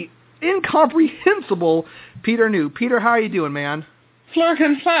only, the incomprehensible Peter New. Peter, how are you doing, man? Flirk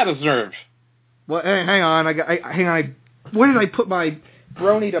and flat observed. Well, hang on. Where did I put my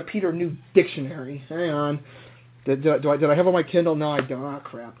Brony to Peter New dictionary? Hang on. Did I have on my Kindle? No, I don't. Oh,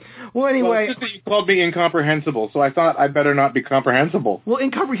 crap. Well, anyway. Well, it's just that you called me incomprehensible, so I thought I'd better not be comprehensible. Well,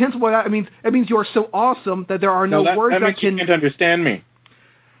 incomprehensible, that means you're so awesome that there are no words that can... you can't understand me.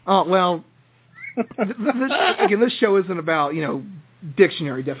 Oh, well, this show isn't about,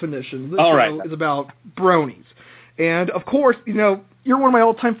 dictionary definitions. This show is about bronies. And, of course, you're one of my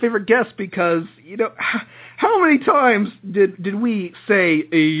all-time favorite guests because, how many times did we say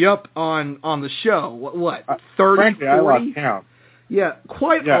yup on the show? What 30, frankly, 40? I lost count. Yeah,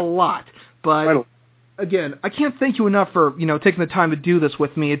 quite a lot. But again, I can't thank you enough for taking the time to do this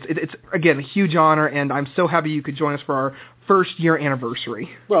with me. It's again a huge honor, and I'm so happy you could join us for our first year anniversary.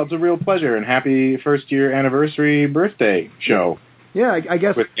 Well, it's a real pleasure, and happy first year anniversary birthday show. Yeah, I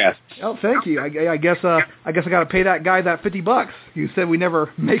guess. With guests. Oh, thank you. I guess I got to pay that guy that $50. You said we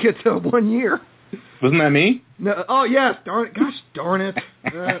never make it to 1 year. Wasn't that me? No. Oh, yes. Darn it. Gosh, darn it.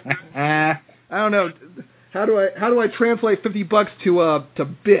 I don't know. How do I translate $50 to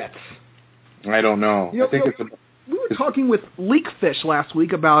bits? I don't know. I think we were talking with Leakfish last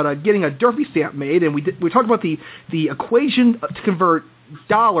week about getting a Durfee stamp made, and we talked about the equation to convert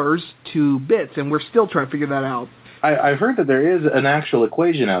dollars to bits, and we're still trying to figure that out. I've heard that there is an actual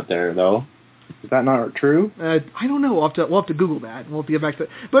equation out there, though. Is that not true? I don't know. We'll have to Google that. We'll have to get back to that.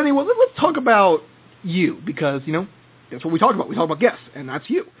 But anyway, let's talk about you, because, that's what we talk about. We talk about guests, and that's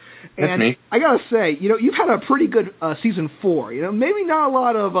you. And that's me. I got to say, you've had a pretty good season 4. Maybe not a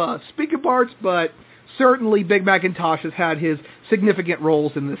lot of speaking parts, but certainly Big Macintosh has had his significant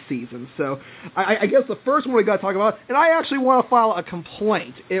roles in this season. So I guess the first one we got to talk about, and I actually want to file a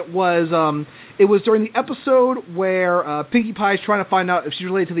complaint. It was during the episode where Pinkie Pie is trying to find out if she's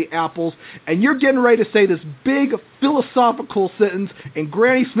related to the apples, and you're getting ready to say this big philosophical sentence, and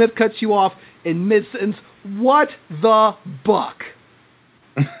Granny Smith cuts you off in mid-sentence. What the buck?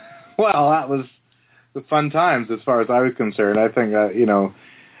 Well, that was the fun times as far as I was concerned. I think,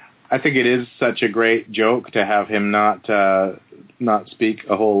 I think it is such a great joke to have him not speak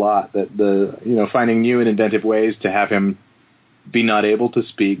a whole lot. That finding new and inventive ways to have him be not able to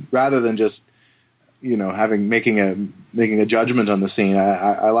speak, rather than just making a judgment on the scene.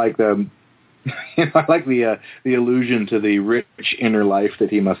 I like the I like the allusion to the rich inner life that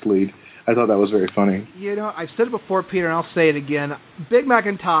he must lead. I thought that was very funny. I've said it before, Peter, and I'll say it again. Big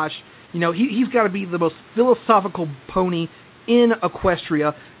Macintosh, he's got to be the most philosophical pony in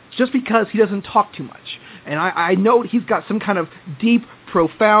Equestria, just because he doesn't talk too much. And I know he's got some kind of deep,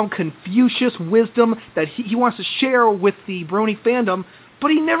 profound Confucius wisdom that he wants to share with the Brony fandom,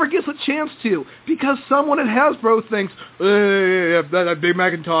 but he never gets a chance to, because someone at Hasbro thinks, that Big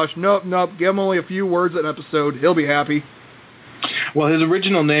Macintosh, nope, give him only a few words an episode, he'll be happy. Well, his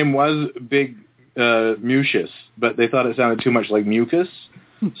original name was Big Mucius, but they thought it sounded too much like mucus,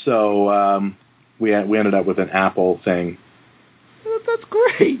 So we ended up with an apple thing. That's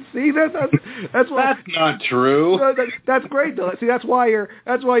great. See, that's what, that's not true. That's great though. See, that's why you're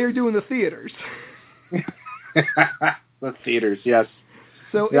doing the theaters. The theaters, yes.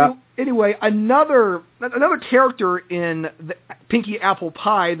 So anyway, another character in the Pinky Apple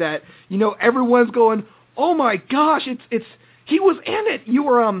Pie that everyone's going, oh my gosh, it's he was in it. You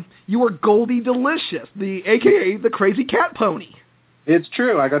were Goldie Delicious, aka the Crazy Cat Pony. It's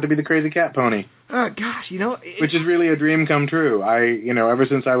true. I got to be the Crazy Cat Pony. Oh gosh, which is really a dream come true. Ever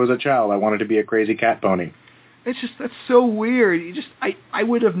since I was a child, I wanted to be a Crazy Cat Pony. That's so weird. I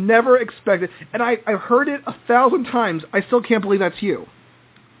would have never expected, and I've heard it 1,000 times. I still can't believe that's you.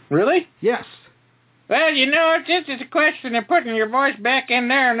 Really? Yes. Well, it's just a question of putting your voice back in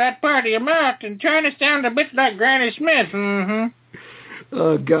there in that part of your mouth and trying to sound a bit like Granny Smith. Mm-hmm.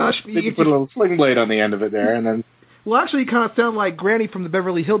 Oh gosh. You put a little sling blade on the end of it there, and then. Well, actually, you kind of sound like Granny from the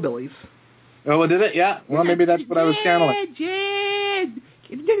Beverly Hillbillies. Oh, did it? Yeah. Well, maybe that's what I was channeling. Jen,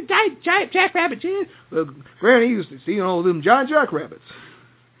 giant jackrabbit, Jen. Well, Granny used to see all them giant jackrabbits.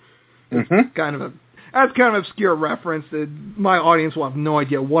 Mm-hmm. That's kind of an obscure reference that my audience will have no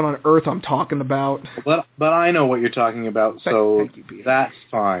idea what on earth I'm talking about. But I know what you're talking about, so thank you, Peter. That's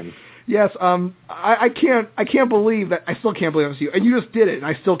fine. Yes, I can't believe that. I still can't believe it was you, and you just did it, and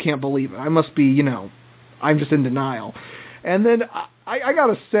I still can't believe it. I must be, I'm just in denial. And then I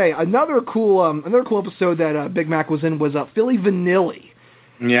gotta say, another cool episode that Big Mac was in was Philly Vanilli.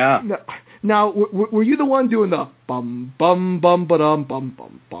 Yeah. Now, were you the one doing the bum bum bum ba-dum bum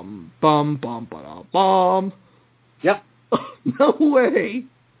bum bum bum bum ba-dum bum? Yep. No way.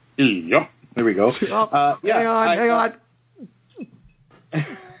 Yep. There we go. Yeah. Hang on.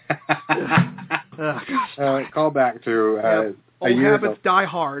 Call back to Old habits die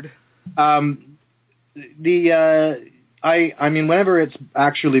hard. I mean, whenever it's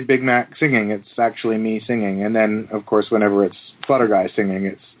actually Big Mac singing, it's actually me singing. And then, of course, whenever it's Flutter Guy singing,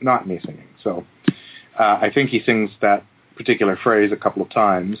 it's not me singing. So I think he sings that particular phrase a couple of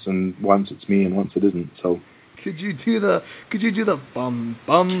times, and once it's me and once it isn't. So could you do the bum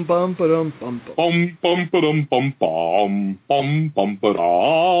bum bum ba-dum bum bum bum ba-dum bum bum bum bum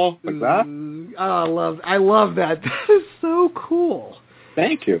ba-da, like that? I love that. That is so cool.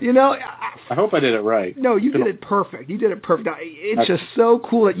 Thank you. I hope I did it right. No, you did it perfect. It's just so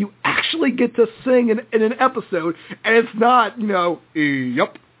cool that you actually get to sing in an episode, and it's not,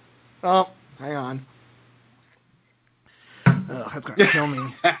 yep. Oh, hang on. Oh, that's going to kill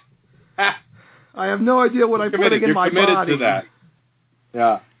me. I have no idea what I'm putting in my body. You're committed to that.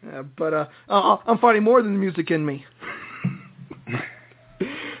 Yeah. But I'm finding more than the music in me.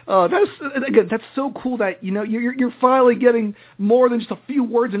 That's so cool that you're finally getting more than just a few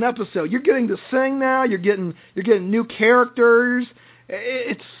words an episode. You're getting to sing now. You're getting new characters.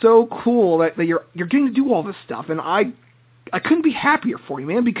 It's so cool that you're getting to do all this stuff, and I couldn't be happier for you,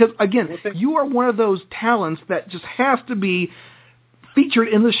 man. Because again, you are one of those talents that just has to be featured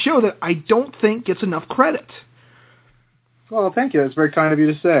in the show that I don't think gets enough credit. Well, thank you. That's very kind of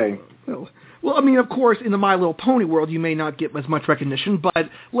you to say. Well, I mean, of course, in the My Little Pony world, you may not get as much recognition, but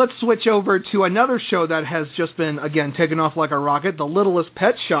let's switch over to another show that has just been, again, taken off like a rocket, The Littlest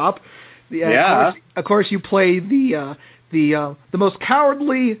Pet Shop. Of course, you play the most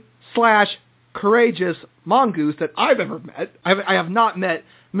cowardly / courageous mongoose that I've ever met. I have not met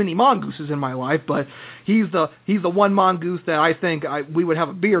many mongooses in my life, but he's the one mongoose that I think we would have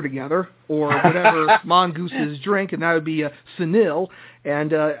a beer together, or whatever mongooses drink, and that would be Sunil.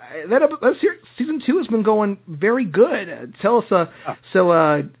 And season 2 has been going very good. Tell us,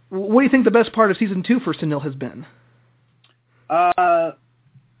 what do you think the best part of season 2 for Sunil has been? The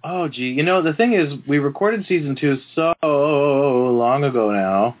thing is, we recorded season 2 so long ago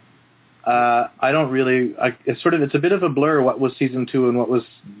now. I don't really. It's a bit of a blur. What was season 2 and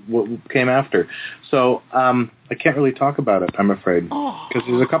what came after? So I can't really talk about it, I'm afraid, because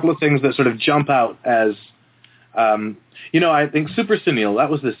there's a couple of things that sort of jump out as. I think Super Sunil, that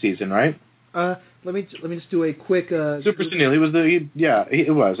was this season, right? Let me just do a quick. Super Sunil, it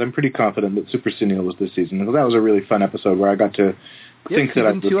was. I'm pretty confident that Super Sunil was this season, because that was a really fun episode where I got to think that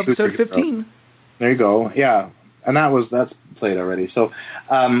I was 2, episode 15. There you go. Yeah, and that's played already. So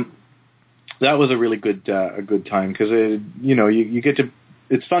that was a really good time, because you get to.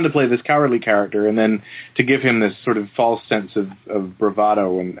 It's fun to play this cowardly character, and then to give him this sort of false sense of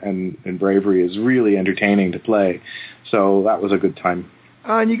bravado and bravery is really entertaining to play. So that was a good time.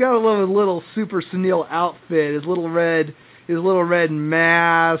 And you got to love a little Super Sunil outfit, his little red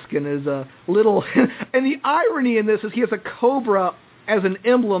mask, and his little. And the irony in this is he has a cobra as an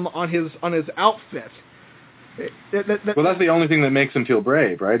emblem on his outfit. Well, that's the only thing that makes him feel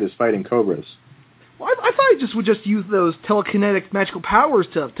brave, right? Is fighting cobras. Well, I thought he would just use those telekinetic magical powers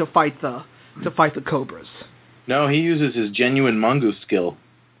to fight the cobras. No, he uses his genuine mongoose skill.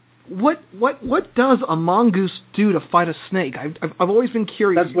 What does a mongoose do to fight a snake? I've always been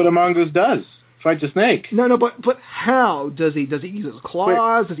curious. That's what a mongoose does. Fights a snake. No, but how does he? Does he use his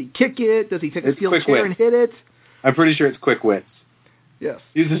claws? Does he kick it? Does he take a steel chair and hit it? I'm pretty sure it's quick wits. Yes.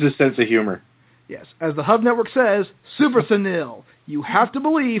 Uses his sense of humor. Yes. As the Hub Network says, Super Senil, you have to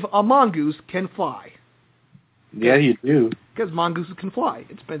believe a mongoose can fly. Yeah, you do. Because mongooses can fly.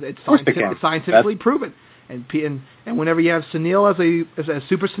 It's scientifically proven. And whenever you have Senil as a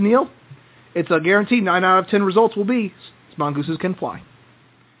Super Senil, it's a guarantee 9 out of 10 results will be mongooses can fly.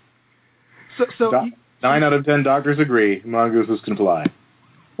 So 9 out of 10 doctors agree mongooses can fly.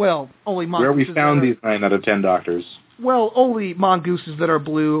 Well, only mongooses. Where we found these 9 out of 10 doctors. Well, only mongooses that are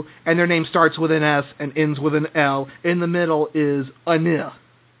blue, and their name starts with an S and ends with an L. In the middle is a N,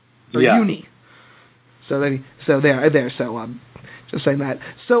 or uni. So there. So just saying that.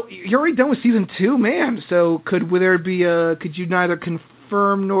 So you're already done with season 2, man. So could you neither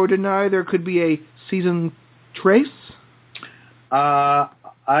confirm nor deny there could be a season trace? I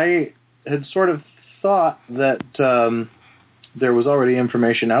had sort of thought that there was already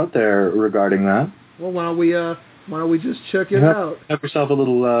information out there regarding that. Well, why don't we just check it out? Have yourself a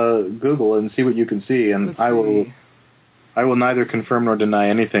little Google and see what you can see, and I will neither confirm nor deny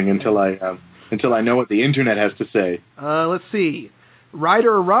anything until I know what the internet has to say. Let's see.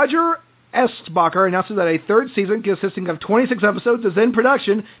 Writer Roger Estbacher announces that a third season consisting of 26 episodes is in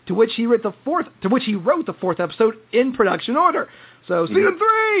production, to which he wrote the fourth episode in production order. So season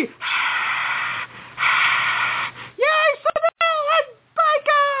 3. Yay, Senil and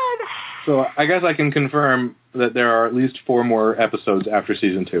bacon! So I guess I can confirm that there are at least 4 more episodes after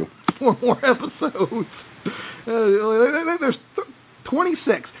season 2. 4 more episodes. There's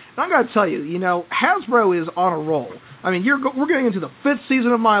 26. And I got to tell you, Hasbro is on a roll. I mean, we're getting into the 5th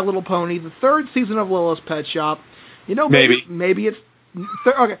season of My Little Pony, the 3rd season of Littlest Pet Shop. Maybe it's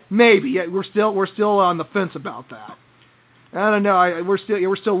okay. Maybe we're still on the fence about that. I don't know. We're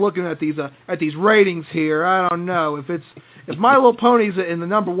still looking at these ratings here. I don't know if My Little Pony's in the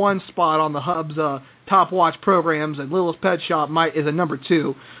number 1 spot on the Hub's top watch programs, and Littlest Pet Shop is a number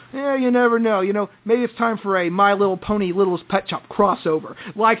 2. Yeah, you never know. Maybe it's time for a My Little Pony Littlest Pet Shop crossover,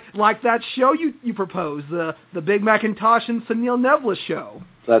 like that show you proposed, the Big Macintosh and Senil Neville show.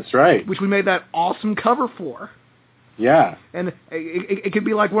 That's right. Which we made that awesome cover for. Yeah. And it could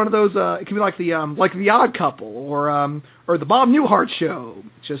be like one of those. It could be like the Odd Couple or the Bob Newhart show.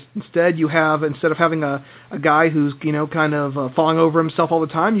 Just instead of having a guy who's kind of falling over himself all the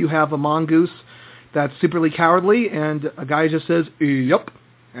time, you have a mongoose that's superly cowardly, and a guy just says, "Yup."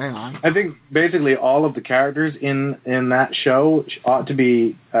 Hang on. I think basically all of the characters in that show ought to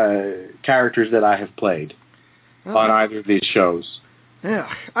be characters that I have played on either of these shows.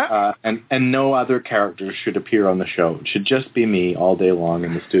 Yeah. And no other characters should appear on the show. It should just be me all day long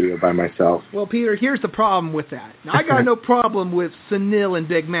in the studio by myself. Well, Peter, here's the problem with that. Now, I got no problem with Senil and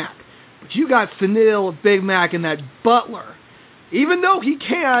Big Mac. But you got Senil, Big Mac, and that butler. Even though he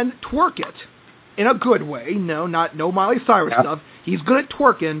can twerk it in a good way, no Miley Cyrus stuff, he's good at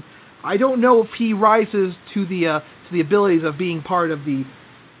twerking. I don't know if he rises to the abilities of being part of the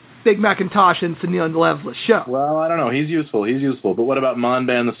Big Macintosh and Senil Neville show. Well, I don't know. He's useful. But what about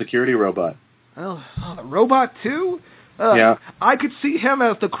Monban, the security robot? Oh, the robot too? Yeah. I could see him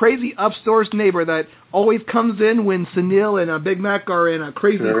as the crazy upstairs neighbor that always comes in when Senil and Big Mac are in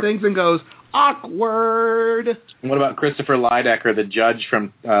crazy things and goes, awkward. And what about Christopher Lydecker, the judge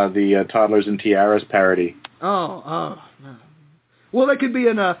from the Toddlers and Tiaras parody? Oh. Well, they could be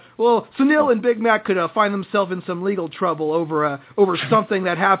Senil and Big Mac could find themselves in some legal trouble over something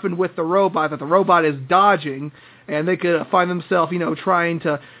that happened with the robot that the robot is dodging, and they could find themselves, trying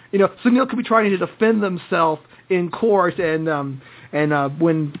to, Senil could be trying to defend themselves in court, and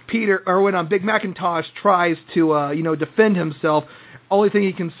when Big Macintosh tries to, defend himself, only thing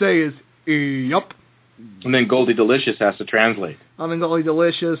he can say is, yup. And then Goldie Delicious has to translate. And then Goldie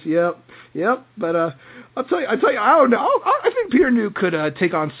Delicious, yep. But I'll tell you, I don't know. I think Peter New could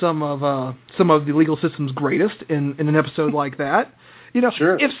take on some of the legal system's greatest in an episode like that.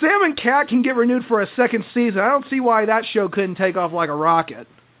 Sure. If Sam and Cat can get renewed for a second season, I don't see why that show couldn't take off like a rocket.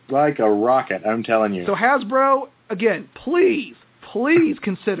 Like a rocket, I'm telling you. So Hasbro, again, please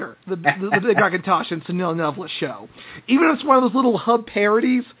consider the Big Macintosh and Senil Neville show. Even if it's one of those little Hub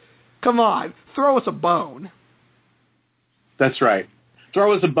parodies, come on, throw us a bone. That's right.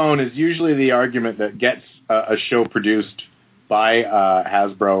 Throw us a bone is usually the argument that gets a show produced by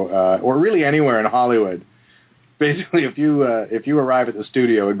Hasbro, or really anywhere in Hollywood. Basically, if you arrive at the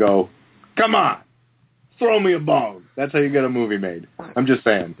studio and go, come on, throw me a bone. That's how you get a movie made. I'm just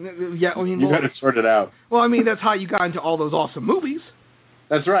saying. Yeah, I mean, you got to sort it out. Well, I mean, that's how you got into all those awesome movies.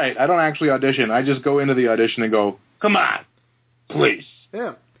 That's right. I don't actually audition. I just go into the audition and go, come on, please.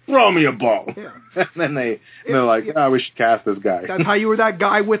 Yeah. Throw me a bone. Yeah. And then they're like, we should cast this guy. That's how you were that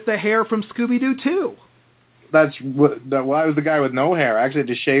guy with the hair from Scooby-Doo 2. I was the guy with no hair. I actually had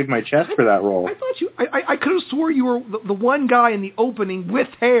to shave my chest for that role. I thought I could have swore you were the one guy in the opening with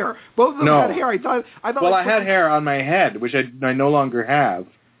hair. Both of them had hair. I thought. Well, I had hair on my head, which I no longer have.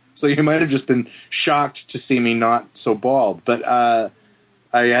 So you might have just been shocked to see me not so bald. But I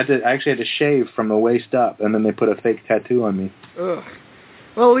actually had to shave from the waist up, and then they put a fake tattoo on me. Ugh.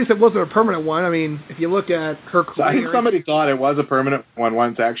 Well, at least it wasn't a permanent one. I mean, if you look at her career... I think somebody thought it was a permanent one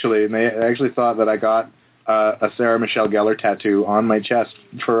once, actually, and they actually thought that I got a Sarah Michelle Gellar tattoo on my chest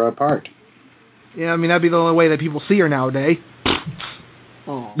for a part. Yeah, I mean, that'd be the only way that people see her nowadays.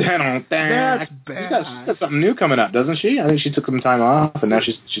 Oh, that's bad. She's got something new coming up, doesn't she? I think she took some time off, and now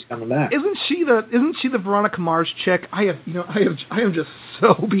she's coming back. Isn't she the Veronica Mars chick? I am just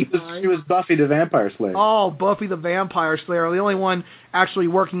so behind. She was Buffy the Vampire Slayer. Oh, Buffy the Vampire Slayer. The only one actually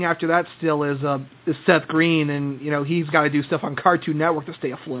working after that still is Seth Green, and he's got to do stuff on Cartoon Network to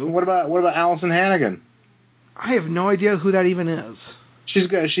stay afloat. What about Allison Hannigan? I have no idea who that even is. She's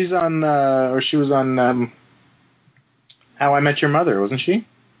on she was on How I Met Your Mother, wasn't she?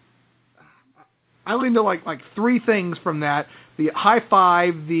 I only know like three things from that: the High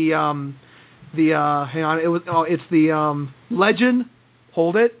Five, the hang on, it's the Legend,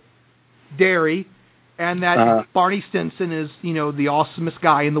 Hold It, Dairy, and that Barney Stinson is the awesomest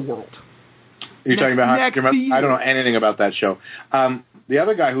guy in the world. You're talking about How I Met Your Mother? I don't know anything about that show. The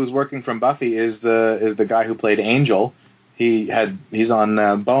other guy who's working from Buffy is the guy who played Angel. He's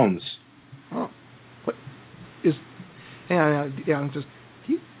on Bones. Oh, what is? I'm just.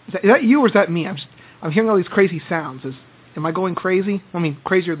 Is that you or is that me? I'm hearing all these crazy sounds. Am I going crazy? I mean,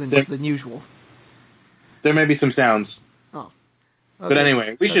 crazier than usual. There may be some sounds. Oh. Okay. But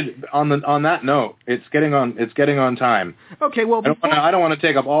anyway, we should on that note. It's getting on time. Okay, well, I don't want to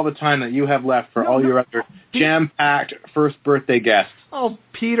take up all the time that you have left for all your other jam-packed first birthday guests. Oh,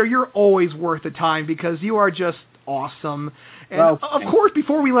 Peter, you're always worth the time because you are just awesome. And of course,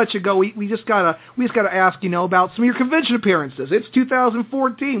 before we let you go, we just gotta ask about some of your convention appearances. It's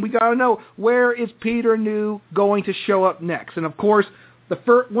 2014. We gotta know, where is Peter New going to show up next? And of course, the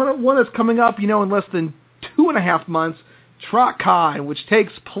first one that's coming up, in less than 2.5 months, TrotCon, which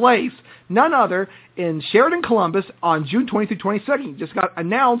takes place none other in Sheridan, Columbus, on June 20th through 22nd. Just got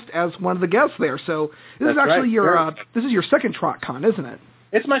announced as one of the guests there. So this is actually your second TrotCon, isn't it?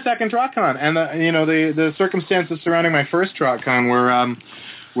 It's my second TrotCon, and the circumstances surrounding my first TrotCon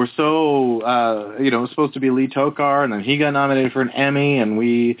were so it was supposed to be Lee Tokar, and then he got nominated for an Emmy, and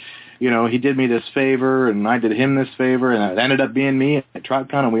he did me this favor, and I did him this favor, and it ended up being me at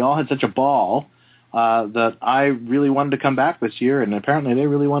TrotCon, and we all had such a ball that I really wanted to come back this year, and apparently they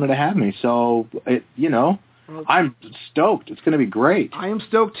really wanted to have me. So I'm stoked. It's going to be great. I am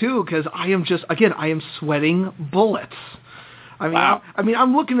stoked too because I am sweating bullets. Wow.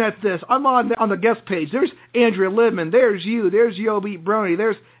 I'm looking at this. I'm on the guest page. There's Andrea Libman. There's you. There's Yo Beat Brony.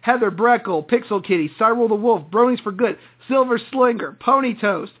 There's Heather Breckel, Pixel Kitty, Cyril the Wolf, Brony's for Good, Silver Slinger, Pony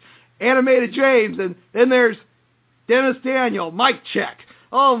Toast, Animated James, and then there's Dennis Daniel, Mike Check.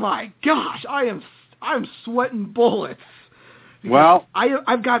 Oh my gosh, I'm sweating bullets. Well,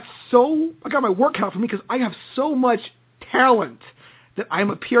 I've got my work cut out for me because I have so much talent that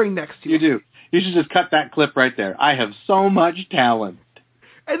I'm appearing next to. You do. You should just cut that clip right there. I have so much talent.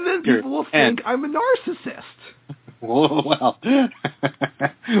 And then people will think I'm a narcissist. Well,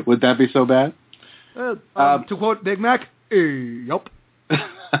 would that be so bad? To quote Big Mac, yup.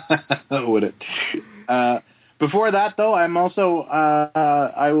 Would it? Before that, though, I'm also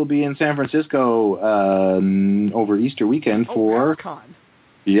I will be in San Francisco over Easter weekend for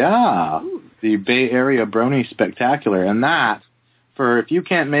the Bay Area Brony Spectacular, and that if you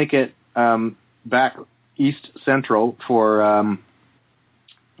can't make it back East Central for a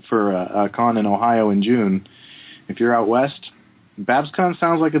con in Ohio in June, if you're out west, BabsCon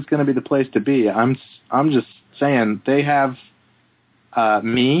sounds like it's going to be the place to be. I'm just saying they have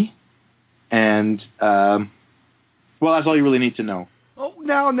me and that's all you really need to know. Oh,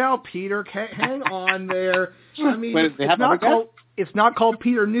 now, Peter, hang on there. I mean, Wait, it's not called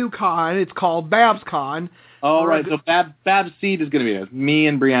Peter New Con. It's called BabsCon. Oh, right. So Babs Seed is going to be there. Me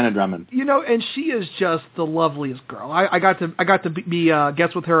and Brianna Drummond. And she is just the loveliest girl. I got to be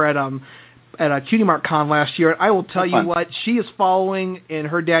guest with her at at Cutie Mark Con last year, and I will tell you what, she is following in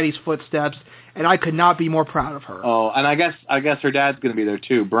her daddy's footsteps, and I could not be more proud of her. Oh, and I guess her dad's going to be there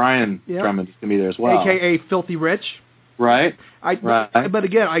too. Brian Drummond's going to be there as well, AKA Filthy Rich. Right. Right. But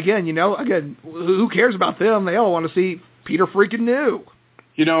again, who cares about them? They all want to see Peter freaking New.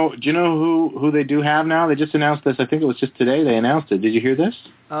 Do you know who they do have now? They just announced this. I think it was just today they announced it. Did you hear this?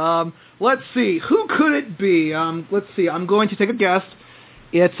 Let's see. Who could it be? Let's see. I'm going to take a guess.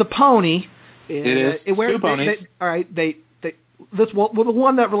 It's a pony. It is. Two ponies. All right. The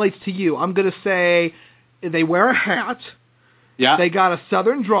one that relates to you. I'm going to say they wear a hat. Yeah. They got a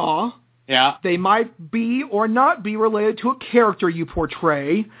southern drawl. Yeah. They might be or not be related to a character you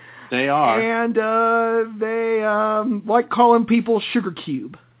portray. They are. And they like calling people Sugar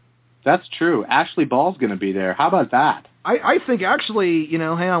Cube. That's true. Ashley Ball's going to be there. How about that? I think actually, hang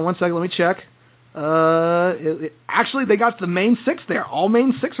on one second, let me check. Actually, they got the main six there. All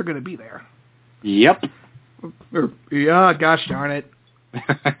main six are going to be there. Yep. Yeah, gosh darn it.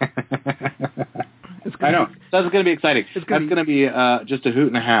 I know. That's going to be exciting. That's going to be just a hoot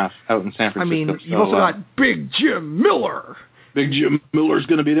and a half out in San Francisco. I mean, you've also got Big Jim Miller. Big Jim Miller's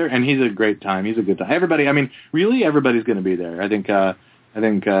going to be there, and he's a great time. He's a good time. Everybody, I mean, really everybody's going to be there. I think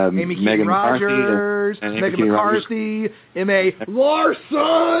Megan Rogers, Megan McCarthy, M.A.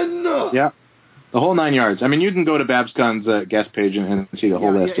 Larson. Yeah. The whole 9 yards. I mean, you can go to BabsCon's guest page and see the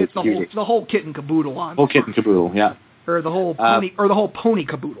whole list. It's the whole kit and caboodle on. Whole kit and caboodle, yeah. Or the whole pony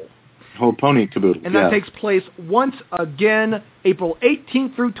caboodle. Whole pony caboodle. And that takes place once again, April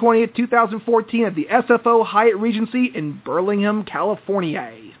 18th through 20th, 2014, at the SFO Hyatt Regency in Burlingame,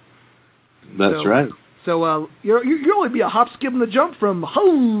 California. That's right. So you'll only be a hop, skip, and a jump from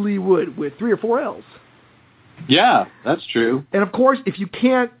Hollywood with 3 or 4 L's. Yeah, that's true. And of course, if you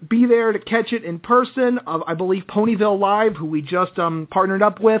can't be there to catch it in person, I believe Ponyville Live, who we just partnered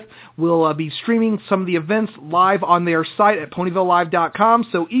up with, will be streaming some of the events live on their site at ponyvillelive.com.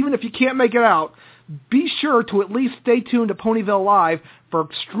 So even if you can't make it out, be sure to at least stay tuned to Ponyville Live for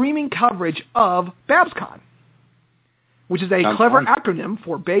streaming coverage of BabsCon, which is a clever acronym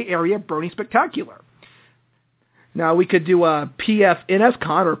for Bay Area Brony Spectacular. Now, we could do a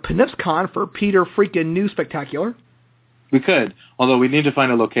PFNSCon or PNIPSCon for Peter freaking New Spectacular. We could, although we need to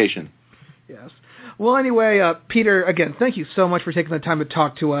find a location. Yes. Well, anyway, Peter, again, thank you so much for taking the time to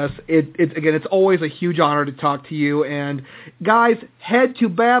talk to us. It's always a huge honor to talk to you. And, guys, head to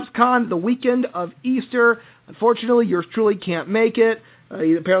BabsCon the weekend of Easter. Unfortunately, yours truly can't make it.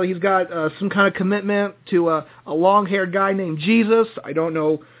 Apparently, he's got some kind of commitment to a long-haired guy named Jesus. I don't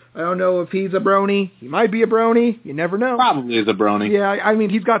know if he's a brony. He might be a brony. You never know. Probably is a brony. Yeah, I mean,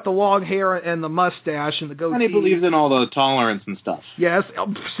 he's got the long hair and the mustache and the goatee. And he believes in all the tolerance and stuff. Yes.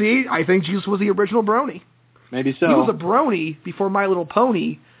 See, I think Jesus was the original brony. Maybe so. He was a brony before My Little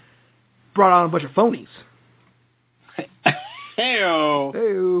Pony brought on a bunch of phonies. Hey-o.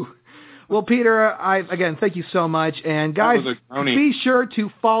 Hey-o. Well, Peter, again, thank you so much. And guys, be sure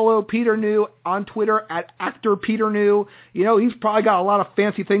to follow Peter New on Twitter at @ActorPeterNew. He's probably got a lot of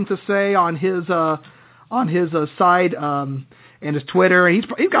fancy things to say on his side and his Twitter. He's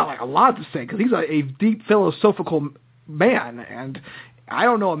got like a lot to say because he's a deep philosophical man. And I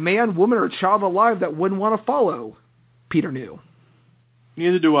don't know a man, woman, or child alive that wouldn't want to follow Peter New.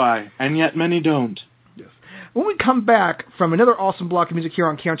 Neither do I, and yet many don't. When we come back from another awesome block of music here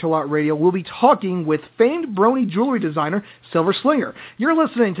on Canterlot Radio, we'll be talking with famed brony jewelry designer Silver Slinger. You're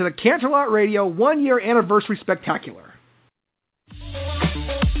listening to the Canterlot Radio 1-year anniversary spectacular.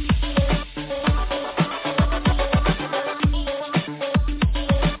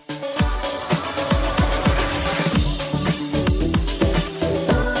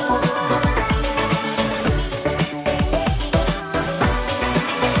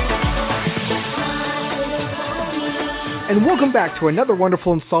 And welcome back to another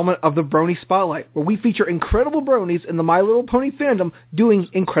wonderful installment of the Brony Spotlight, where we feature incredible bronies in the My Little Pony fandom doing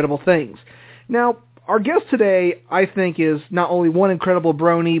incredible things. Now, our guest today, I think, is not only one incredible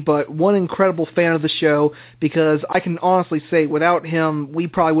brony, but one incredible fan of the show, because I can honestly say without him, we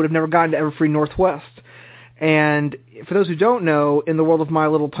probably would have never gotten to Everfree Northwest. And for those who don't know, in the world of My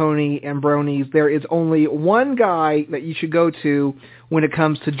Little Pony and bronies, there is only one guy that you should go to when it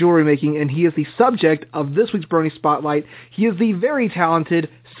comes to jewelry making, and he is the subject of this week's Brony Spotlight. He is the very talented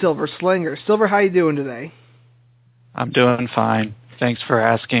Silver Slinger. Silver, how you doing today? I'm doing fine. Thanks for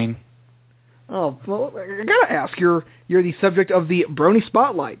asking. Oh, well, I gotta ask. You're the subject of the Brony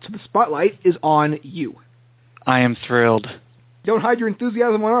Spotlight, so the spotlight is on you. I am thrilled. Don't hide your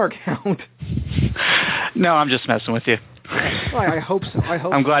enthusiasm on our account. No, I'm just messing with you. Well, I hope so.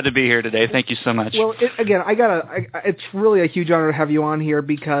 I'm glad to be here today. Thank you so much. Well, it's really a huge honor to have you on here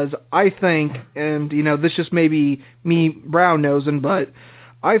because I think, and this just may be me brown nosing, but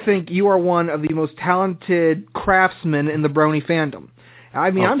I think you are one of the most talented craftsmen in the Brony fandom. I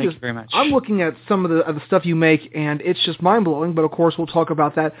mean, thank you very much. I'm looking at some of the stuff you make, and it's just mind-blowing, but of course we'll talk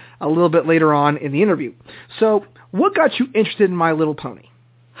about that a little bit later on in the interview. So, what got you interested in My Little Pony?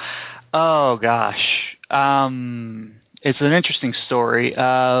 Oh, gosh. It's an interesting story.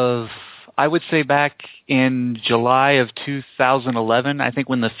 I would say back in July of 2011, I think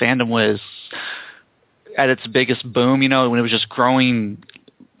when the fandom was at its biggest boom, when it was just growing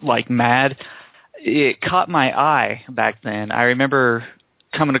like mad, it caught my eye back then. I remember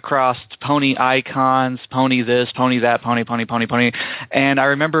coming across pony icons, pony this, pony that, pony, and I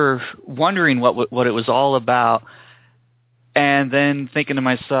remember wondering what it was all about, and then thinking to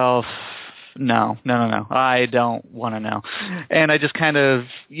myself, no, I don't want to know. And I just kind of,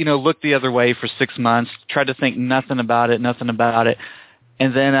 looked the other way for 6 months, tried to think nothing about it,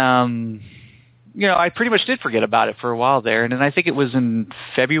 and then, I pretty much did forget about it for a while there, and then I think it was in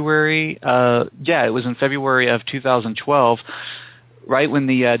February, it was in February of 2012, right when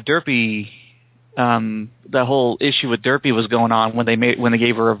the Derpy, the whole issue with Derpy was going on, when they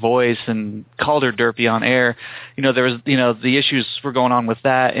gave her a voice and called her Derpy on air. There was, the issues were going on with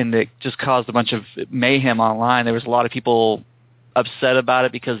that, and it just caused a bunch of mayhem online. There was a lot of people upset about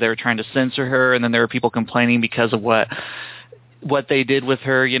it because they were trying to censor her, and then there were people complaining because of what they did with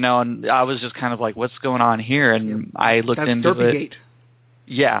her, and I was just kind of like, what's going on here? And I looked into Derpy it. Gate.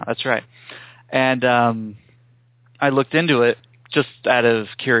 Yeah, that's right. And I looked into it just out of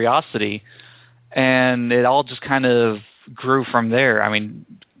curiosity, and it all just kind of grew from there. I mean,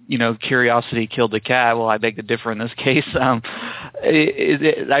 curiosity killed the cat. Well, I beg to differ in this case. That's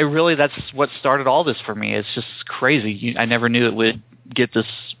what started all this for me. It's just crazy. I never knew it would get this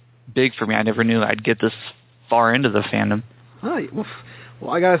big for me. I never knew I'd get this far into the fandom. Well,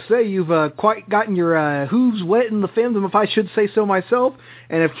 I gotta say, you've quite gotten your hooves wet in the fandom, if I should say so myself.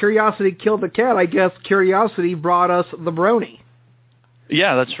 And if curiosity killed the cat, I guess curiosity brought us the Brony.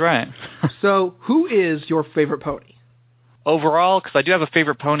 Yeah, that's right. So, who is your favorite pony? Overall, because I do have a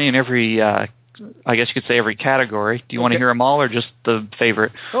favorite pony in every, I guess you could say every category. Do you want to hear them all, or just the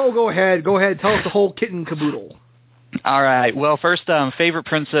favorite? Oh, go ahead. Tell us the whole kit and caboodle. All right. Well, first, favorite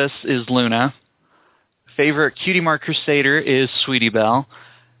princess is Luna. Favorite Cutie Mark Crusader is Sweetie Belle.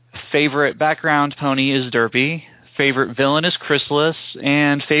 Favorite background pony is Derpy. Favorite villain is Chrysalis.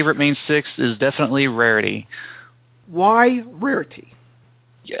 And favorite main six is definitely Rarity. Why Rarity?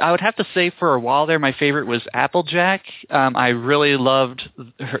 I would have to say for a while there, my favorite was Applejack. I really loved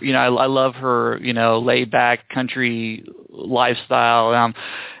her. I love her, laid-back country lifestyle.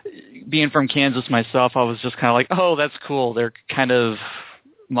 Being from Kansas myself, I was just kind of like, oh, that's cool. They're kind of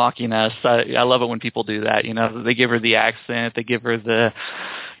mocking us. I love it when people do that. They give her the accent. They give her the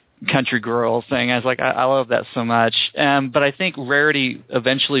country girl thing. I was like, I love that so much. But I think Rarity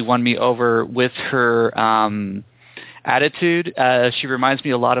eventually won me over with her attitude. She reminds me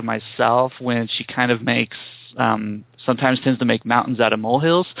a lot of myself when she kind of makes, sometimes tends to make mountains out of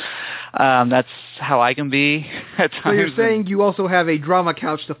molehills. That's how I can be at times. So you're saying you also have a drama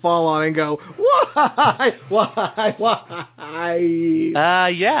couch to fall on and go, why?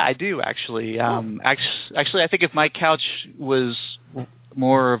 Yeah, I do actually. Actually, I think if my couch was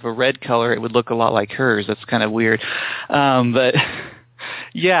more of a red color, it would look a lot like hers. That's kind of weird. But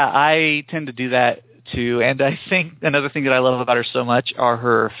yeah, I tend to do that too. And I think another thing that I love about her so much are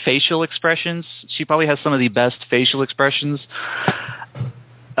her facial expressions. She probably has some of the best facial expressions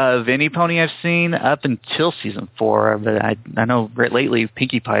of any pony I've seen up until season 4. But I know lately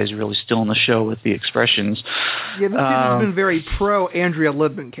Pinkie Pie is really still in the show with the expressions. Yeah, this season's been very pro Andrea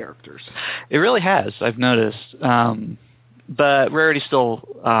Libman characters. It really has, I've noticed. But Rarity's still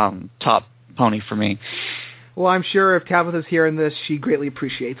top pony for me. Well, I'm sure if Tabitha's hearing this, she greatly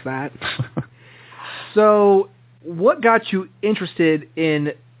appreciates that. So, what got you interested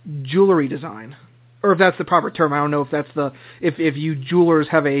in jewelry design? Or if that's the proper term, I don't know if that's if you jewelers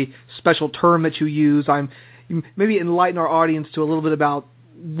have a special term that you use. Maybe enlighten our audience to a little bit about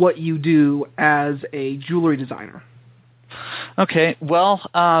what you do as a jewelry designer. Okay, well,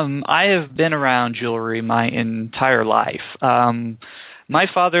 I have been around jewelry my entire life. My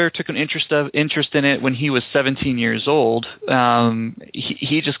father took an interest in it when he was 17 years old.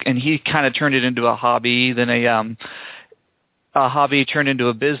 He kind of turned it into a hobby. Then a hobby turned into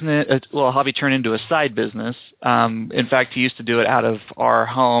a business. A hobby turned into a side business. In fact, he used to do it out of our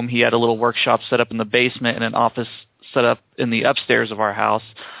home. He had a little workshop set up in the basement and an office set up in the upstairs of our house.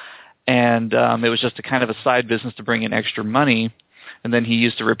 and it was just a kind of a side business to bring in extra money. And then he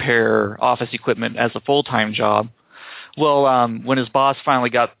used to repair office equipment as a full-time job. Well, when his boss finally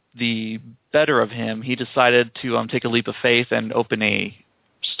got the better of him, he decided to take a leap of faith and open a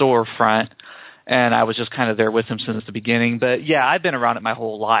storefront. And I was just kind of there with him since the beginning. But yeah, I've been around it my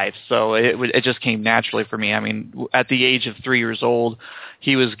whole life, so it just came naturally for me. I mean, at the age of 3 years old,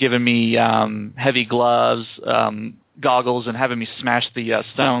 he was giving me heavy gloves, goggles, and having me smash the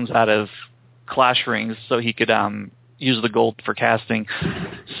stones out of clash rings so he could use the gold for casting.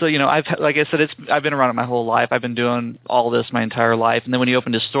 So, like I said, I've been around it my whole life. I've been doing all this my entire life. And then when he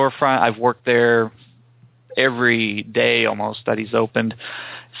opened his storefront, I've worked there every day almost that he's opened.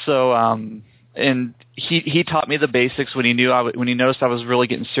 So, and he taught me the basics when he noticed I was really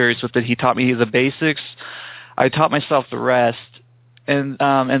getting serious with it. He taught me the basics. I taught myself the rest. And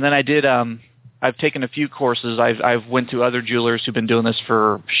then I've taken a few courses. I've went to other jewelers who've been doing this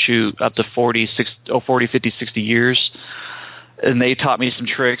for, up to 40, 50, 60 years. And they taught me some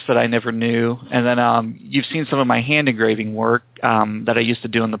tricks that I never knew. And then you've seen some of my hand engraving work that I used to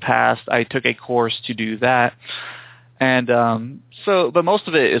do in the past. I took a course to do that. And but most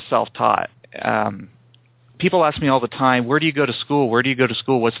of it is self-taught. People ask me all the time, where do you go to school? Where do you go to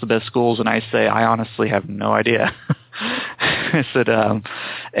school? What's the best schools? And I say, I honestly have no idea. I said,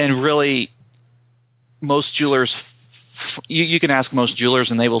 and really, most jewelers, you can ask most jewelers,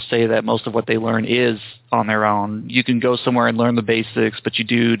 and they will say that most of what they learn is on their own. You can go somewhere and learn the basics, but you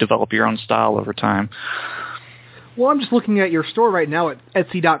do develop your own style over time. Well, I'm just looking at your store right now at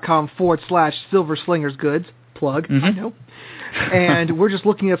etsy.com/silverslingersgoods. Plug, I know. And we're just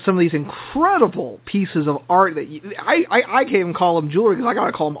looking at some of these incredible pieces of art that I can't even call them jewelry because I got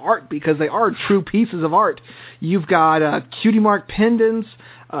to call them art because they are true pieces of art. You've got cutie mark pendants.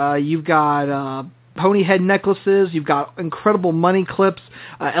 You've got pony head necklaces. You've got incredible money clips,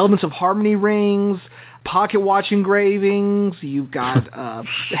 elements of harmony rings, pocket watch engravings. You've got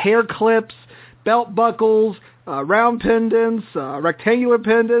hair clips, belt buckles, round pendants, rectangular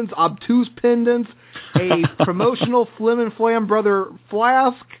pendants, obtuse pendants, a promotional Flim and Flam Brother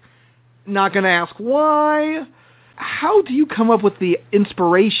flask. Not going to ask why. How do you come up with the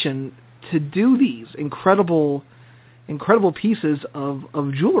inspiration to do these incredible pieces of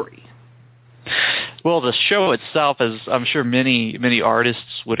jewelry? Well, the show itself, as I'm sure many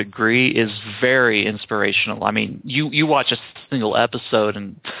artists would agree, is very inspirational. I mean, you watch a single episode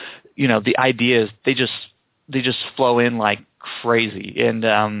and, the ideas, they just flow in like crazy.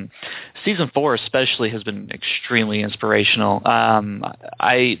 And season 4 especially has been extremely inspirational. The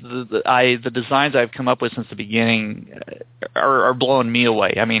designs I've come up with since the beginning are blowing me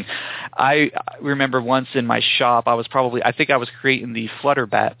away. I mean, I remember once in my shop, I think I was creating the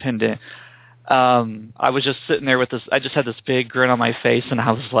Flutterbat pendant. I was just sitting there with this. I just had this big grin on my face, and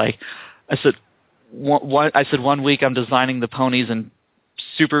I was like, I said, one week I'm designing the ponies in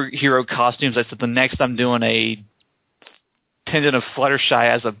superhero costumes. I said, the next I'm doing a pendant of Fluttershy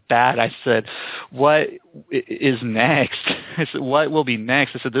as a bat. I said, what is next? I said, what will be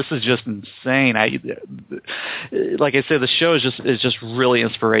next? I said, this is just insane. Like I said, the show is just really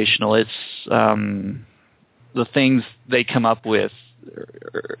inspirational. It's the things they come up with.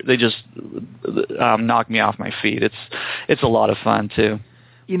 They just knock me off my feet. It's a lot of fun too.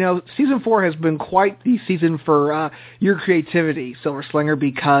 Season 4 has been quite the season for your creativity, Silver Slinger,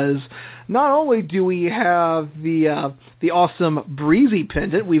 because not only do we have the awesome Breezy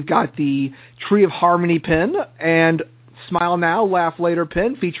pendant, we've got the Tree of Harmony pin and Smile Now, Laugh Later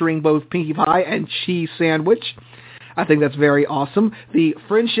pin featuring both Pinkie Pie and Cheese Sandwich. I think that's very awesome. The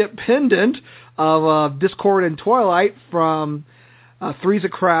Friendship pendant of Discord and Twilight from Three's a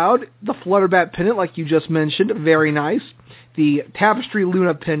Crowd. The Flutterbat pendant, like you just mentioned, very nice. The Tapestry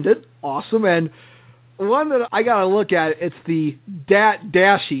Luna pendant, awesome. And one that I got to look at, it's the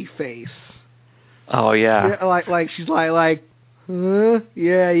Dashy face. Oh, yeah. Like she's like, huh?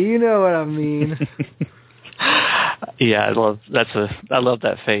 Yeah, you know what I mean. Yeah, I love that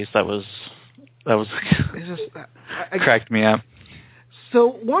face. That was cracked me up. So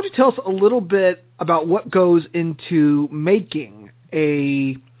why don't you tell us a little bit about what goes into making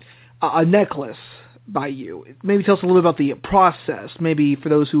a necklace by you? Maybe tell us a little about the process, maybe for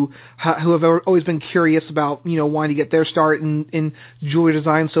those who have always been curious about, wanting to get their start in jewelry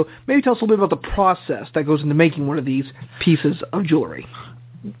design. So maybe tell us a little bit about the process that goes into making one of these pieces of jewelry.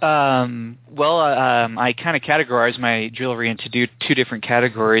 I kind of categorize my jewelry into two different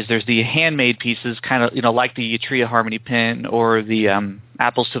categories. There's the handmade pieces, kind of, like the Tree of Harmony pin or the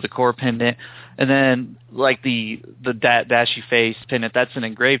apples to the core pendant. And then, like the dashy face pendant, that's an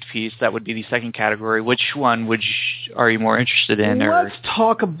engraved piece. That would be the second category. Which one are you more interested in? Let's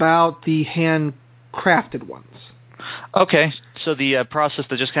talk about the handcrafted ones. Okay, so the process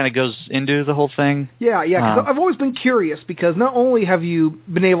that just kind of goes into the whole thing? Yeah, because I've always been curious, because not only have you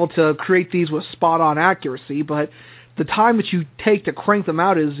been able to create these with spot-on accuracy, but the time that you take to crank them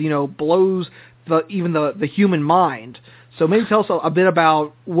out is, blows even the human mind. So maybe tell us a bit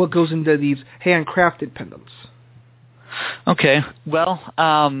about what goes into these handcrafted pendants. Okay, well,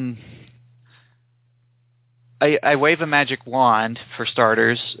 I wave a magic wand, for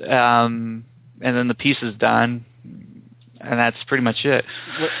starters, and then the piece is done. And that's pretty much it.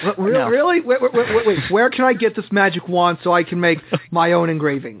 Really? Wait. Where can I get this magic wand so I can make my own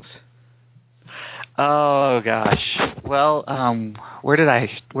engravings? Oh gosh. Well, where did I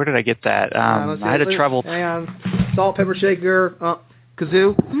get that? I had a trouble. And salt, pepper shaker,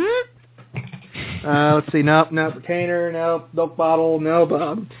 kazoo. Let's see. Nope. Retainer. No. Milk bottle.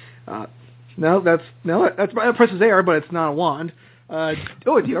 No. That presses air, but it's not a wand. A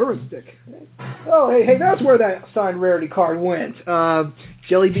deodorant stick. Oh, hey, that's where that signed rarity card went.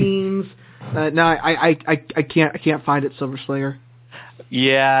 Jelly beans. No, I can't find it, Silver Slayer.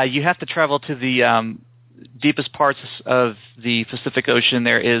 Yeah, you have to travel to the deepest parts of the Pacific Ocean.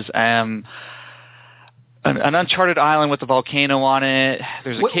 There is an uncharted island with a volcano on it.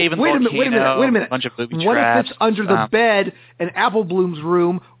 There's a cave in the volcano. Wait a minute. A bunch of booby traps. What if it's under the bed in Apple Bloom's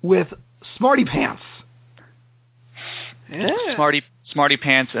room with Smarty Pants? Yeah. Smarty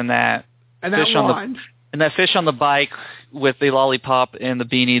Pants and that fish wand. that fish on the bike with the lollipop and the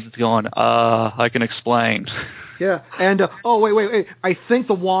beanie that's going, I can explain. Yeah, and wait. I think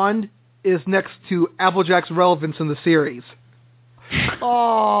the wand is next to Applejack's relevance in the series.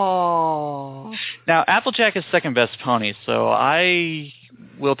 Oh. Now, Applejack is second best pony, so I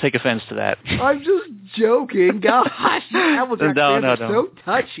will take offense to that. I'm just joking. Gosh, Applejack fans are so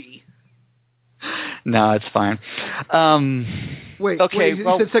touchy. No, it's fine. Wait, okay, you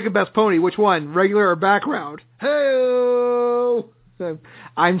said second best pony. Which one, regular or background? Hey,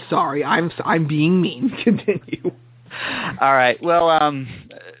 I'm sorry. I'm being mean. Continue. All right. Well,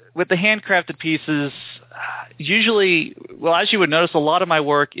 with the handcrafted pieces, usually, as you would notice, a lot of my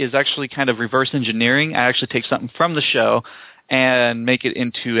work is actually kind of reverse engineering. I actually take something from the show and make it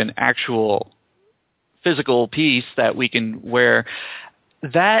into an actual physical piece that we can wear.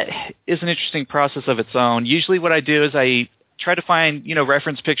 That is an interesting process of its own. Usually what I do is I try to find,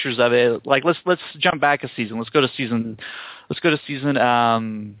 reference pictures of it. Like let's jump back a season. Let's go to season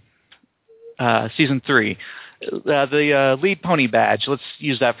 3. The lead pony badge. Let's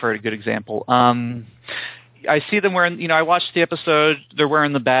use that for a good example. I see them wearing, I watch the episode, they're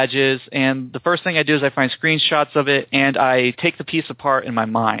wearing the badges, and the first thing I do is I find screenshots of it, and I take the piece apart in my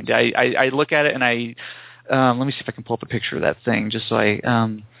mind. I look at it, and let me see if I can pull up a picture of that thing, just so I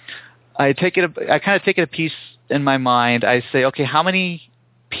kind of take it a piece in my mind. I say, okay, how many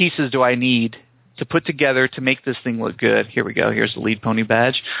pieces do I need to put together to make this thing look good? Here we go. Here's the lead pony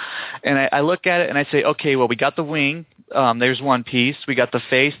badge. And I look at it and I say, okay, well, we got the wing. There's one piece. We got the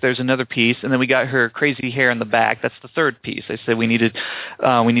face. There's another piece. And then we got her crazy hair in the back. That's the third piece. I said we need to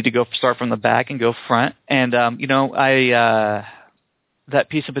go start from the back and go front. And, that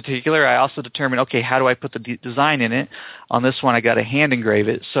piece in particular, I also determined, okay, how do I put the design in it? On this one, I got to hand engrave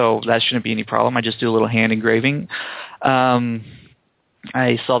it, so that shouldn't be any problem. I just do a little hand engraving. I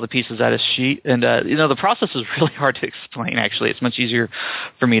saw the pieces out of sheet, and the process is really hard to explain. Actually, it's much easier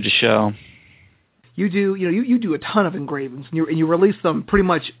for me to show. You do a ton of engravings, and you release them pretty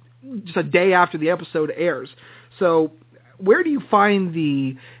much just a day after the episode airs. So, where do you find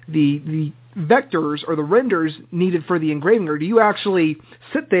the vectors or the renders needed for the engraving, or do you actually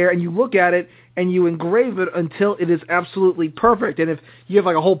sit there and you look at it and you engrave it until it is absolutely perfect? And if you have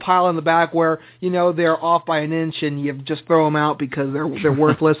like a whole pile in the back where they're off by an inch and you just throw them out because they're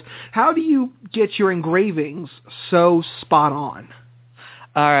worthless, how do you get your engravings so spot on?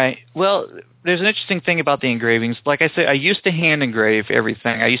 All right. Well, there's an interesting thing about the engravings. Like I said, I used to hand engrave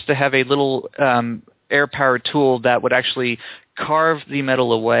everything. I used to have a little air-powered tool that would actually carve the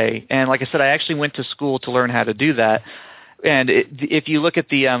metal away. And like I said, I actually went to school to learn how to do that. And if you look at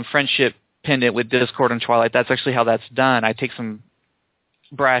the friendship pendant with Discord and Twilight, that's actually how that's done. I take some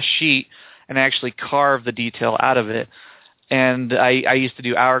brass sheet and I actually carve the detail out of it. And I used to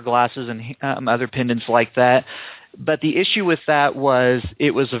do hourglasses and other pendants like that. But the issue with that was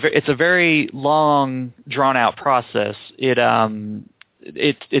it's a very long, drawn-out process. It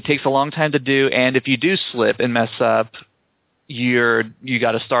takes a long time to do, and if you do slip and mess up, you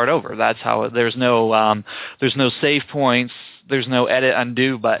got to start over. That's how there's no save points. there's no edit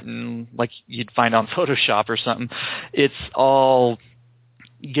undo button like you'd find on Photoshop or something. It's all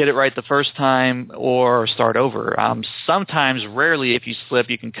get it right the first time or start over. Sometimes, rarely, if you slip,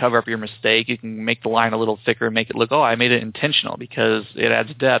 you can cover up your mistake. You can make the line a little thicker and make it look, I made it intentional because it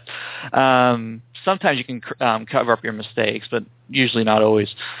adds depth. Sometimes you can cover up your mistakes, but usually not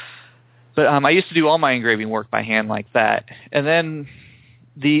always. But I used to do all my engraving work by hand like that. And then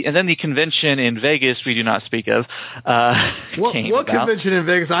the convention in Vegas, we do not speak of, came what about. Convention in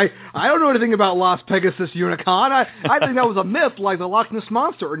Vegas? I don't know anything about Las Pegasus Unicon. I think that was a myth like the Loch Ness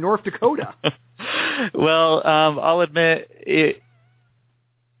Monster or North Dakota. Well, I'll admit it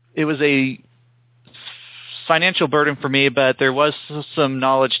was a financial burden for me, but there was some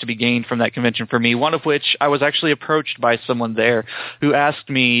knowledge to be gained from that convention for me, one of which I was actually approached by someone there who asked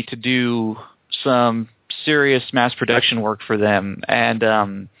me to do some serious mass production work for them, and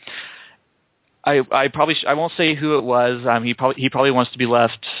I won't say who it was. He probably wants to be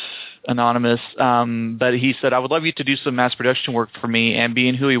left anonymous, but he said, I would love you to do some mass production work for me, and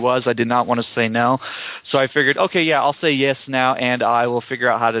being who he was, I did not want to say no, so I figured, okay, yeah, I'll say yes now, and I will figure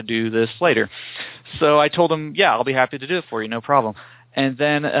out how to do this later. So I told him, yeah, I'll be happy to do it for you, no problem. And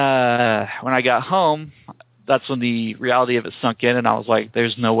then when I got home, that's when the reality of it sunk in, and I was like,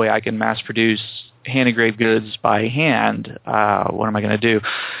 there's no way I can mass produce hand-engraved goods by hand. What am I going to do?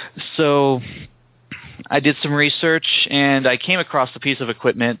 So I did some research, and I came across a piece of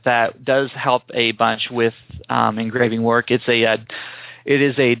equipment that does help a bunch with engraving work. It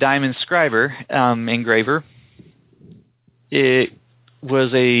is a diamond scriber engraver. It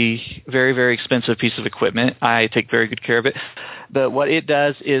was a very, very expensive piece of equipment. I take very good care of it. But what it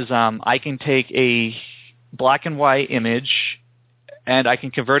does is I can take a black and white image, and I can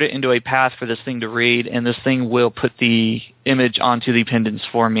convert it into a path for this thing to read, and this thing will put the image onto the pendants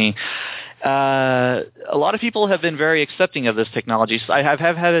for me. A lot of people have been very accepting of this technology. So I have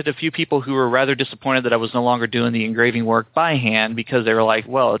had a few people who were rather disappointed that I was no longer doing the engraving work by hand because they were like,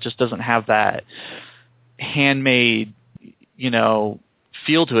 well, it just doesn't have that handmade,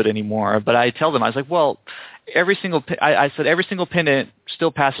 feel to it anymore. But I tell them, I was like, well, every single pendant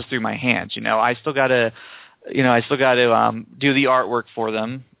still passes through my hands. I still got to do the artwork for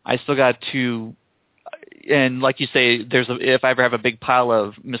them. I still got to, and like you say, if I ever have a big pile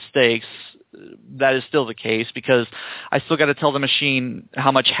of mistakes, that is still the case because I still got to tell the machine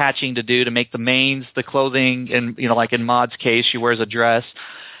how much hatching to do to make the mains, the clothing, and like in Maud's case, she wears a dress.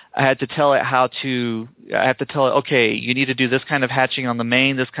 I have to tell it, okay, you need to do this kind of hatching on the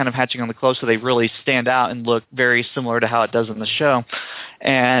main, this kind of hatching on the clothes, so they really stand out and look very similar to how it does in the show.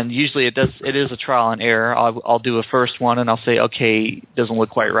 And usually it is a trial and error. I'll do a first one and I'll say, okay, it doesn't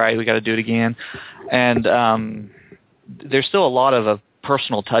look quite right, we got to do it again. And there's still a lot of a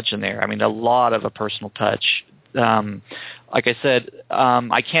personal touch in there. I mean, a lot of a personal touch. Like I said,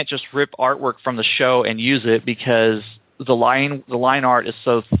 I can't just rip artwork from the show and use it because the line art is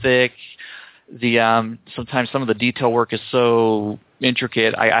so thick. Sometimes some of the detail work is so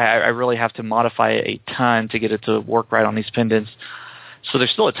intricate. I really have to modify it a ton to get it to work right on these pendants. So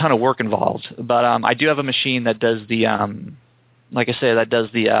there's still a ton of work involved. But I do have a machine that does the, like I said, that does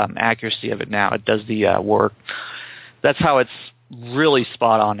the accuracy of it now. It does the work. That's how it's really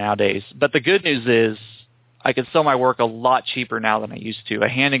spot on nowadays. But the good news is I can sell my work a lot cheaper now than I used to. A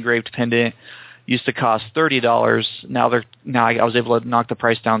hand engraved pendant used to cost $30. Now I was able to knock the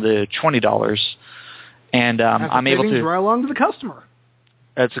price down to $20, and I'm able to right along to the customer.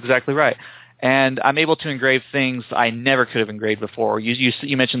 That's exactly right. And I'm able to engrave things I never could have engraved before.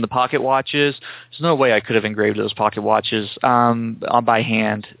 You mentioned the pocket watches. There's no way I could have engraved those pocket watches by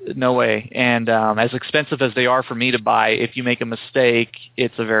hand. No way. And as expensive as they are for me to buy, if you make a mistake,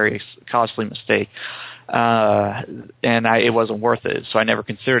 it's a very costly mistake. It wasn't worth it, so I never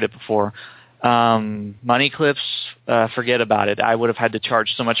considered it before. Money clips, forget about it. I would have had to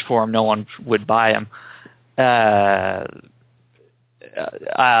charge so much for them, no one would buy them.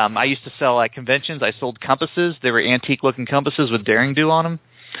 I used to sell at conventions. I sold compasses. They were antique-looking compasses with daring do on them.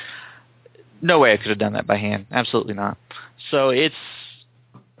 No way I could have done that by hand. Absolutely not. So it's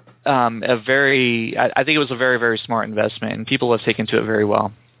I think it was a very, very smart investment, and people have taken to it very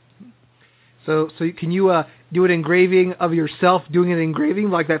well. So can you do an engraving of yourself doing an engraving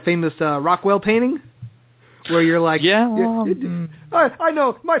like that famous Rockwell painting? Where you're like, yeah, I know,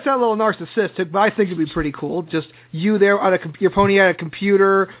 it might sound a little narcissistic, but I think it'd be pretty cool. Just you there on your pony at a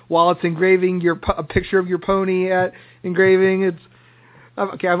computer while it's engraving a picture of your pony at engraving. It's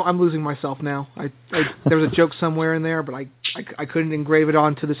okay. I'm losing myself now. There was a joke somewhere in there, but I couldn't engrave it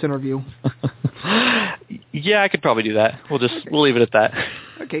onto this interview. Yeah, I could probably do that. We'll leave it at that.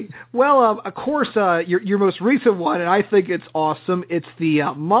 Okay. Well, of course, your most recent one, and I think it's awesome. It's the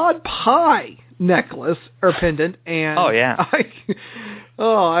Mod Pie necklace or pendant, and oh yeah.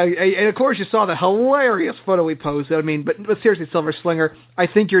 And of course you saw the hilarious photo we posted. I mean, but seriously, Silver Slinger, I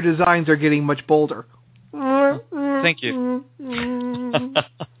think your designs are getting much bolder. Thank you.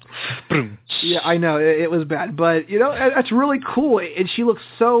 Yeah, I know it was bad, but that's really cool, and she looks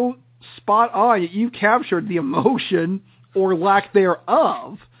so spot on. You captured the emotion or lack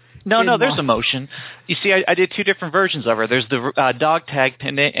thereof. No, there's emotion. You see, I did two different versions of her. There's the dog tag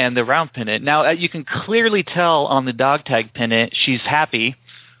pendant and the round pendant. Now, you can clearly tell on the dog tag pendant she's happy.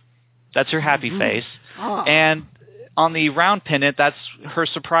 That's her happy face. And on the round pendant, that's her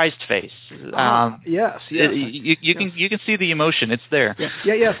surprised face. Yes. You can see the emotion. It's there.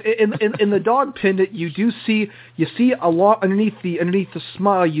 Yes. In the dog pendant, you see a lot underneath the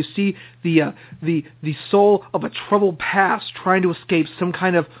smile. You see the soul of a troubled past trying to escape some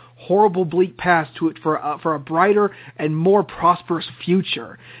kind of horrible, bleak past to it for a brighter and more prosperous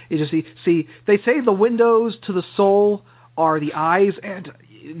future. You just see they say the windows to the soul are the eyes, and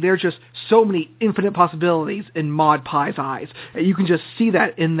there's just so many infinite possibilities in Mod Pie's eyes. And you can just see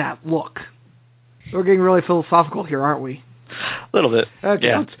that in that look. We're getting really philosophical here, aren't we? A little bit. Okay.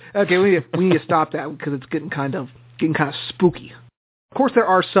 Yeah. Okay. We need to stop that because it's getting kind of spooky. Of course, there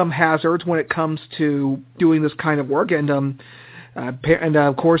are some hazards when it comes to doing this kind of work, and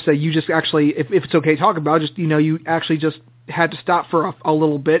of course, you just actually, if it's okay to talk about, you actually just had to stop for a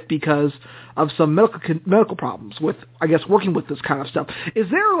little bit because of some medical problems with, I guess, working with this kind of stuff. Is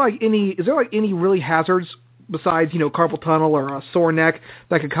there any really hazards besides carpal tunnel or a sore neck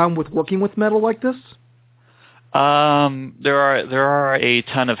that could come with working with metal like this? There are a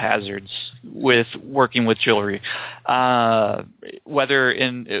ton of hazards with working with jewelry. Whether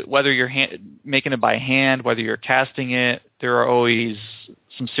you're making it by hand, whether you're casting it, there are always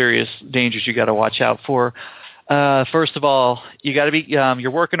some serious dangers you got to watch out for. First of all, you got to be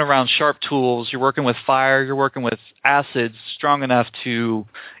you're working around sharp tools. You're working with fire. You're working with acids strong enough to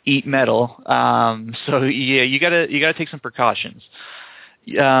eat metal. So yeah, you gotta take some precautions.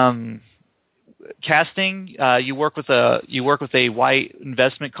 Casting, you work with a white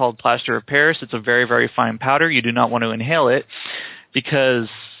investment called plaster of Paris. It's a very, very fine powder. You do not want to inhale it because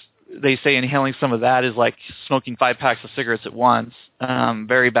they say inhaling some of that is like smoking 5 packs of cigarettes at once.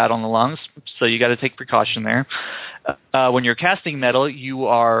 Very bad on the lungs. So you got to take precaution there. When you're casting metal, you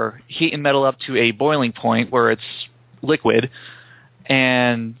are heating metal up to a boiling point where it's liquid,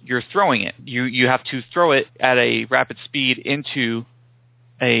 and you're throwing it. You have to throw it at a rapid speed into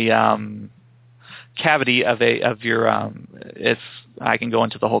a cavity of your I can go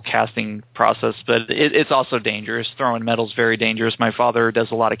into the whole casting process, but it's also dangerous. Throwing metal is very dangerous. My father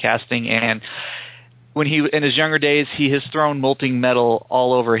does a lot of casting, and when he in his younger days, he has thrown molten metal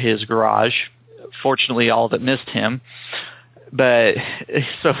all over his garage. Fortunately, all of it missed him. But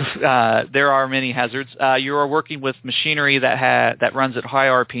so there are many hazards. You are working with machinery that runs at high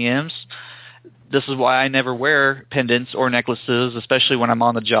RPMs. This is why I never wear pendants or necklaces, especially when I'm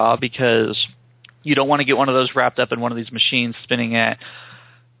on the job, because you don't want to get one of those wrapped up in one of these machines spinning at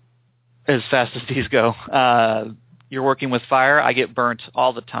as fast as these go. You're working with fire. I get burnt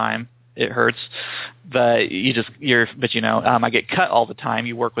all the time. It hurts, but I get cut all the time.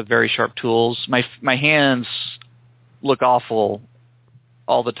 You work with very sharp tools. My hands look awful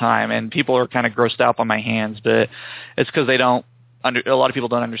all the time, and people are kind of grossed out by my hands, but it's because a lot of people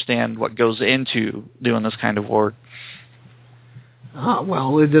don't understand what goes into doing this kind of work.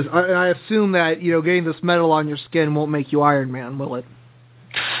 Well, I assume that getting this metal on your skin won't make you Iron Man, will it?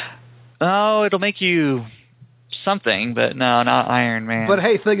 Oh, it'll make you something, but no, not Iron Man. But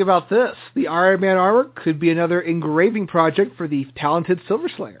hey, think about this: the Iron Man armor could be another engraving project for the talented Silver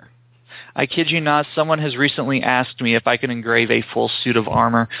Slinger. I kid you not, someone has recently asked me if I can engrave a full suit of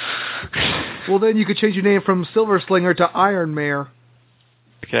armor. Well, then you could change your name from Silver Slinger to Iron Mare.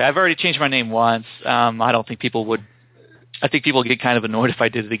 Okay, I've already changed my name once. I don't think people would. I think people get kind of annoyed if I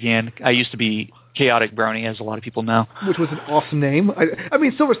did it again. I used to be Chaotic Brony, as a lot of people know. Which was an awesome name. I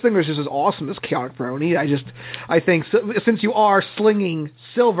mean, Silver Slinger is just as awesome as Chaotic Brony. I think since you are slinging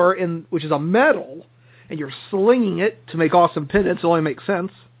silver, which is a metal, and you're slinging it to make awesome pendants, it only makes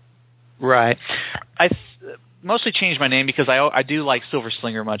sense. Right. I mostly changed my name because I do like Silver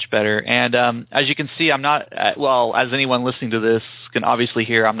Slinger much better. And as you can see, I'm not, as anyone listening to this can obviously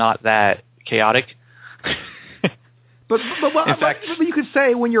hear, I'm not that chaotic. But you could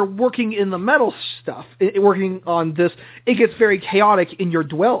say when you're working in the metal stuff, working on this, it gets very chaotic in your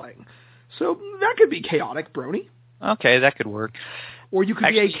dwelling. So that could be chaotic, Brony. Okay, that could work. Or you could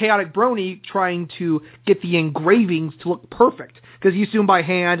be a chaotic brony trying to get the engravings to look perfect. Because you used to do them by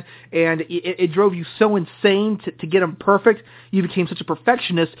hand, and it drove you so insane to get them perfect. You became such a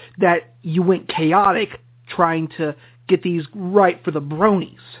perfectionist that you went chaotic trying to get these right for the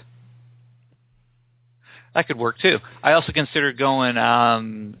bronies. That could work too. I also considered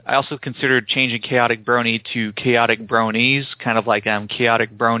changing chaotic brony to chaotic bronies, kind of like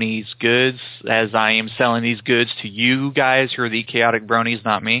chaotic bronies goods, as I am selling these goods to you guys who are the chaotic bronies,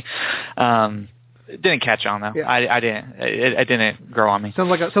 not me. It didn't catch on though. Yeah. I didn't. It didn't grow on me. Sounds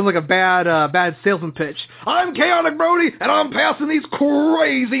like a bad salesman pitch. I'm chaotic brony, and I'm passing these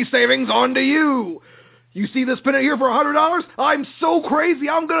crazy savings on to you. You see this pennant here for $100? I'm so crazy,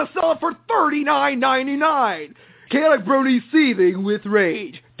 I'm going to sell it for $39.99. Chaotic brony seething with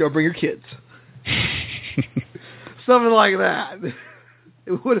rage. Don't bring your kids. Something like that.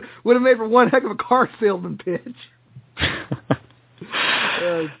 It would have made for one heck of a car salesman pitch.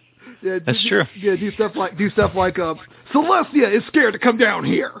 That's true. Yeah, do stuff like Celestia is scared to come down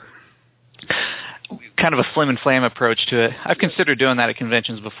here. Kind of a flim and flam approach to it. I've considered doing that at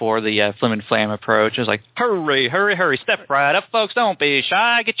conventions before, the flim and flam approach. It's like, hurry, hurry, hurry, step right up, folks, don't be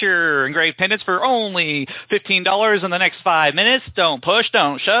shy. Get your engraved pendants for only $15 in the next 5 minutes. Don't push,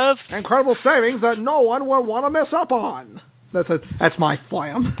 don't shove. Incredible savings that no one will want to mess up on. That's my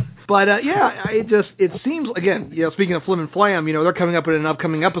flam. But, it seems, again, speaking of flim and flam, they're coming up in an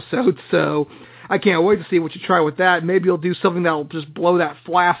upcoming episode, so I can't wait to see what you try with that. Maybe you'll do something that'll just blow that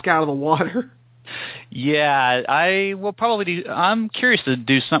flask out of the water. Yeah, I will probably do. I'm curious to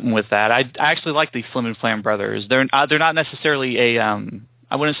do something with that. I actually like the Flim and Flam brothers. They're not necessarily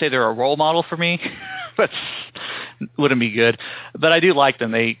I wouldn't say they're a role model for me. That wouldn't be good. But I do like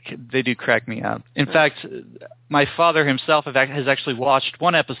them. They do crack me up. In fact, my father himself has actually watched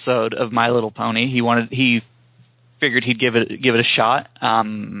one episode of My Little Pony. He figured he'd give it a shot.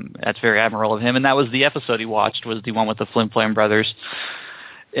 That's very admirable of him. And that was the episode he watched, was the one with the Flim Flam brothers.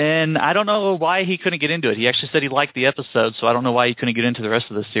 And I don't know why he couldn't get into it. He actually said he liked the episode, so I don't know why he couldn't get into the rest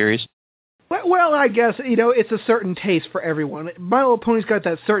of the series. Well, I guess, it's a certain taste for everyone. My Little Pony's got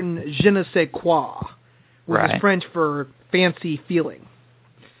that certain je ne sais quoi, which is French for fancy feeling.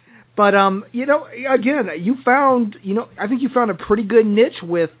 But, again, I think you found a pretty good niche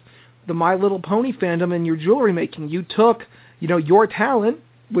with the My Little Pony fandom and your jewelry making. You took, your talent,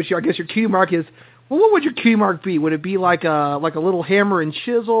 which I guess your key mark is. Well, what would your key mark be? Would it be like a little hammer and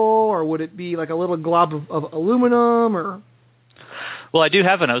chisel, or would it be like a little glob of aluminum, or? Well, I do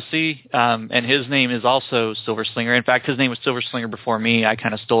have an OC, and his name is also Silver Slinger. In fact, his name was Silver Slinger before me. I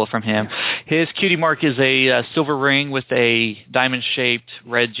kind of stole it from him. His cutie mark is a silver ring with a diamond-shaped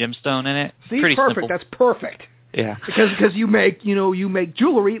red gemstone in it. See, pretty perfect. Simple. That's perfect. Yeah. Because you make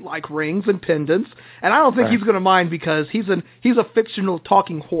jewelry like rings and pendants, and I don't think he's going to mind because he's a fictional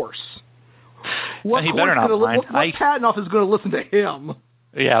talking horse. What he better not mind. What Patinoff is going to listen to him?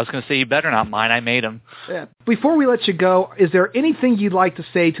 Yeah, I was going to say, you better not mind. I made him. Yeah. Before we let you go, is there anything you'd like to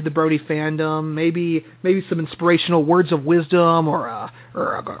say to the Brony fandom? Maybe some inspirational words of wisdom or a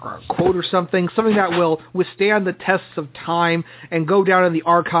quote or something that will withstand the tests of time and go down in the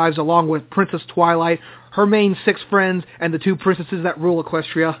archives along with Princess Twilight, her main 6 friends, and the 2 princesses that rule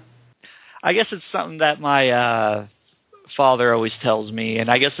Equestria? I guess it's something that my father always tells me, and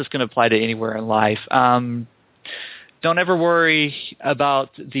I guess it's going to apply to anywhere in life. Don't ever worry about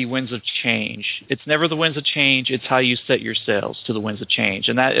the winds of change. It's never the winds of change. It's how you set your sails to the winds of change.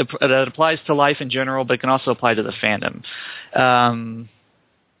 And that applies to life in general, but it can also apply to the fandom.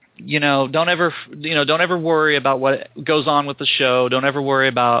 Don't ever worry about what goes on with the show. Don't ever worry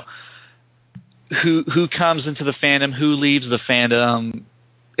about who comes into the fandom, who leaves the fandom.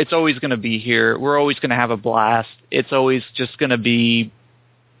 It's always going to be here. We're always going to have a blast. It's always just going to be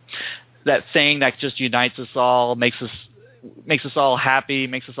that thing that just unites us all, makes us all happy,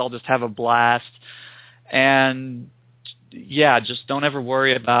 makes us all just have a blast. And yeah, just don't ever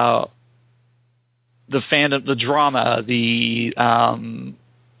worry about the fandom, the drama,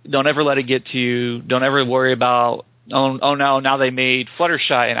 don't ever let it get to you. Don't ever worry about, oh no, now they made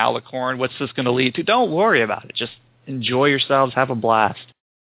Fluttershy and Alicorn. What's this going to lead to? Don't worry about it. Just enjoy yourselves, have a blast.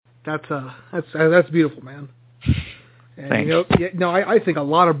 That's beautiful, man. And, thanks. I think a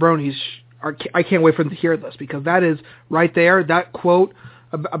lot of bronies I can't wait for them to hear this, because that is right there, that quote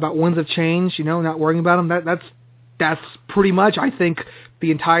about winds of change, not worrying about them, that's pretty much, I think,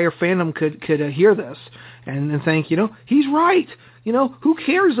 the entire fandom could hear this and think, he's right. Who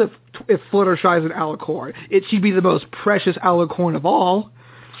cares if Fluttershy is an Alicorn? She'd be the most precious Alicorn of all,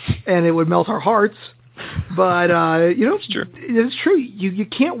 and it would melt our hearts. But, it's true. It's true. You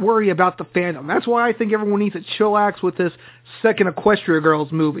can't worry about the fandom. That's why I think everyone needs to chillax with this second Equestria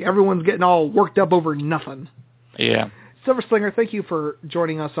Girls movie. Everyone's getting all worked up over nothing. Yeah. Silver Slinger, thank you for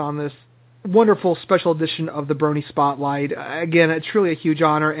joining us on this wonderful special edition of the Brony Spotlight. Again, it's really a huge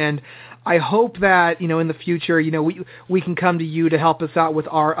honor, and I hope that, in the future, we can come to you to help us out with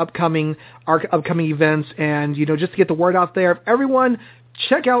our upcoming events and, just to get the word out there. Everyone,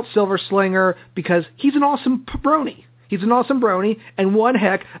 check out Silver Slinger because he's an awesome brony. He's an awesome brony and one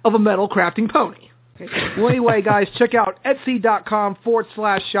heck of a metal crafting pony. Okay. Well, anyway, guys, check out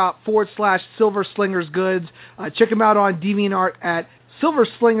Etsy.com/shop/Silver Slingers Goods. Check him out on DeviantArt at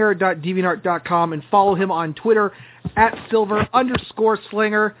silverslinger.deviantart.com and follow him on Twitter at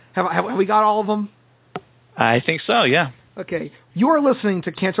 @silver_slinger. Have we got all of them? I think so, yeah. Okay. You're listening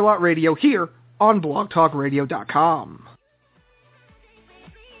to Canterlot Radio here on BlogTalkRadio.com.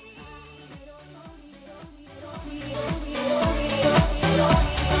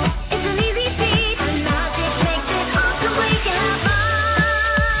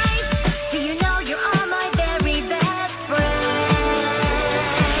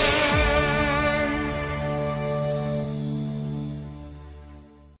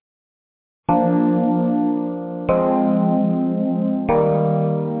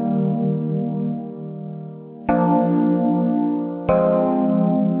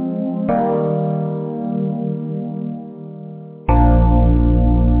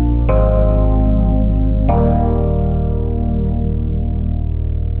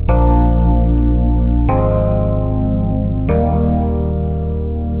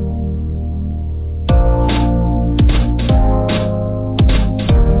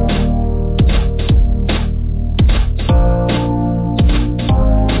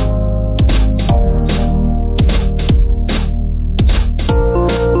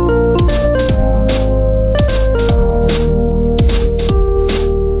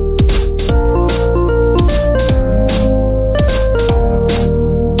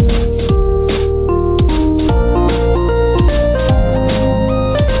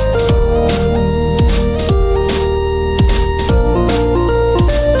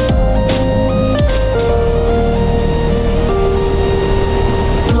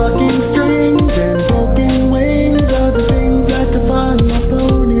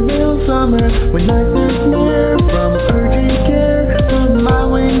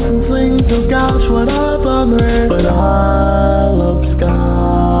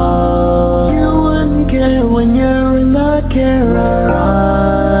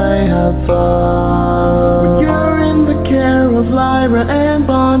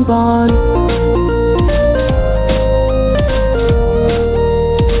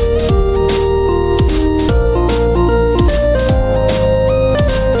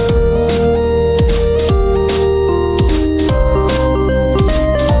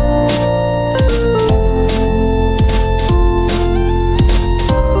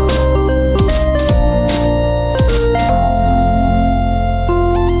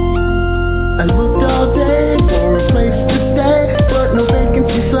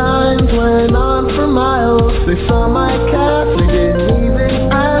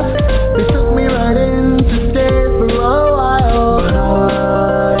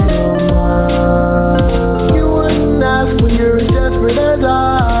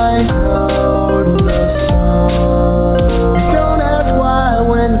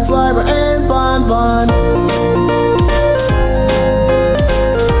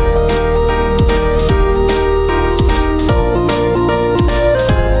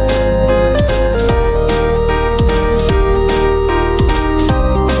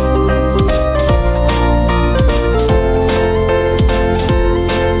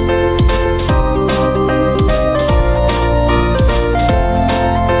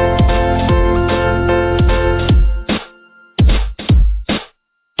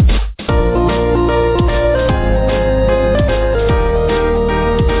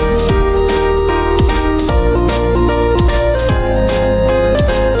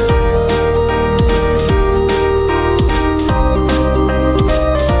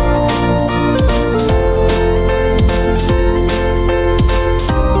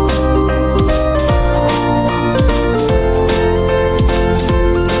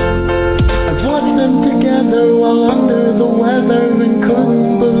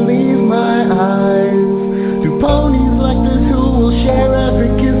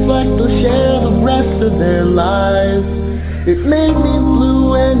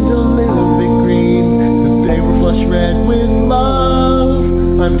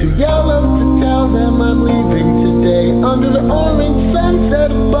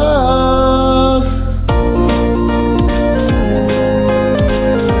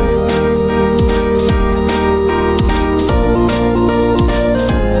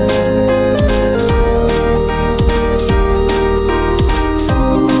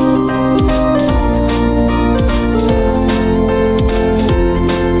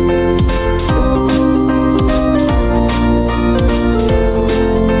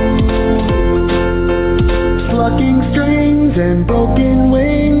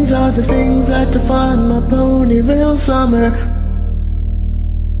 are the things that define my Ponyville summer.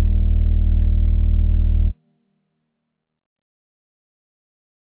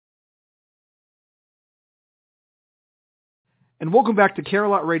 And welcome back to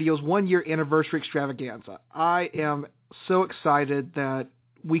Canterlot Radio's one-year anniversary extravaganza. I am so excited that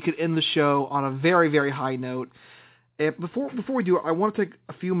we could end the show on a very, very high note. And before we do it, I want to take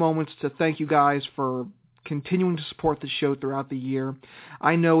a few moments to thank you guys for continuing to support the show throughout the year.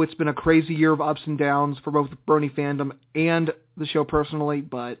 I know it's been a crazy year of ups and downs for both the Brony fandom and the show personally,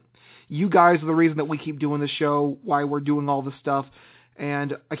 but you guys are the reason that we keep doing the show, why we're doing all this stuff,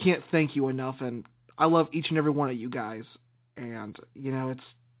 and I can't thank you enough, and I love each and every one of you guys. And, you know,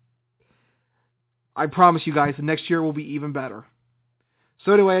 I promise you guys, the next year will be even better.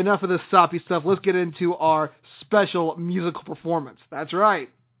 So anyway, enough of this soppy stuff. Let's get into our special musical performance. That's right.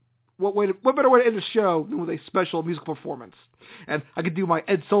 What better way to end a show than with a special musical performance? And I could do my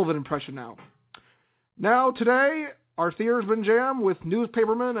Ed Sullivan impression now. Now, today, our theater's been jammed with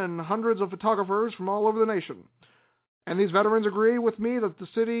newspapermen and hundreds of photographers from all over the nation. And these veterans agree with me that the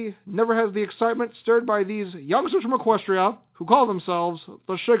city never has the excitement stirred by these youngsters from Equestria who call themselves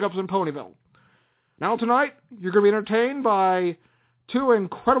the Shake-Ups in Ponyville. Now tonight, you're going to be entertained by two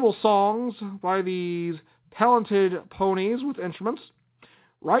incredible songs by these talented ponies with instruments.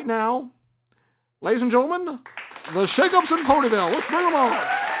 Right now, ladies and gentlemen, the Shake-Ups in Ponyville. Let's bring them on.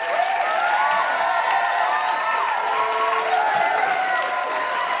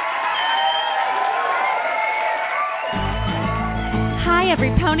 Hi, every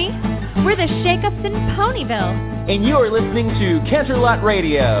pony. We're the Shake-Ups in Ponyville. And you're listening to Canterlot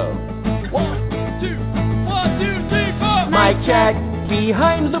Radio. 1, 2, 3, 4. Mike Jack,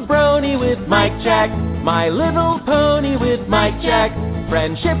 behind the Brony with Mike Jack. My Little Pony with Mike Jack.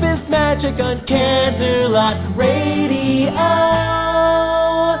 Friendship is magic on Canterlot Radio.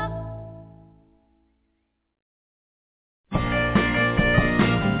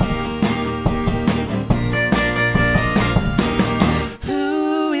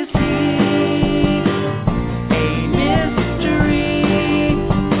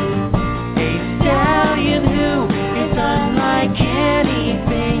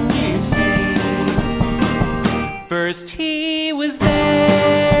 First he was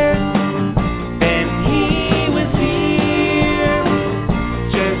there, then he was here.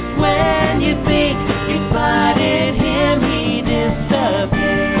 Just when you think you spotted him, he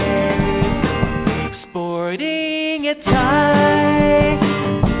disappeared. Sporting a tie,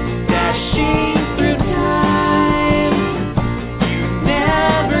 dashing through time. You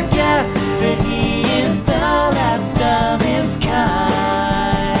never guess that he is the last of his kind.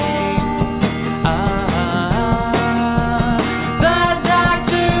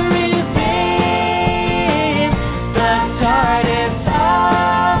 Doctor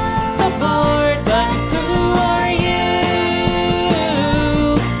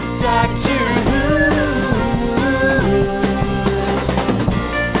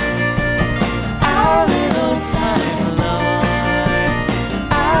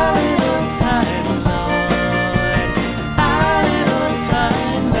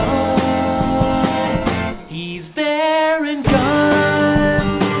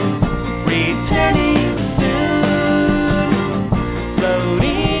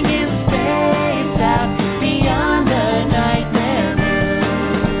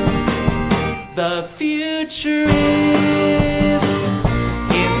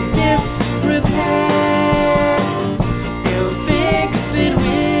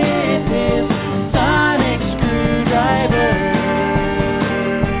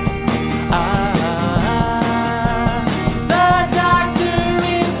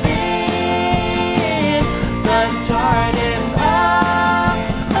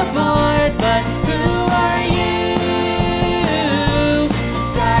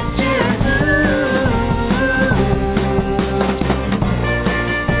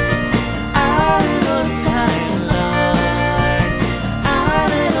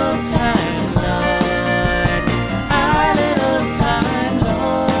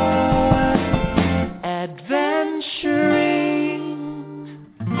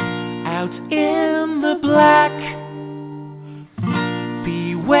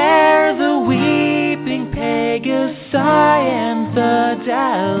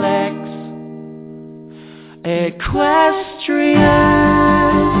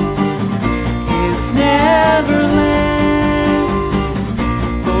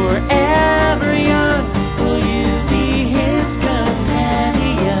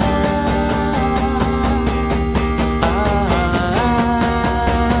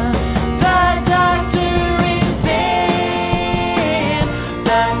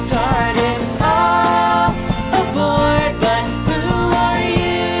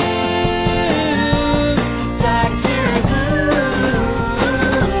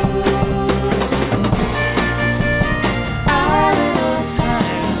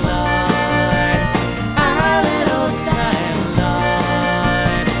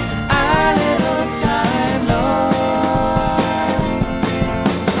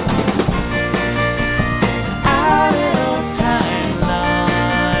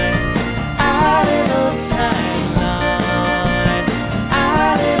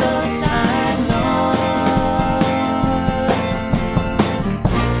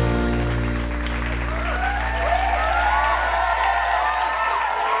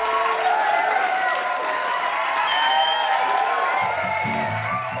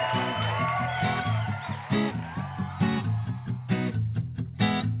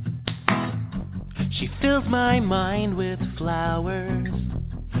fills my mind with flowers.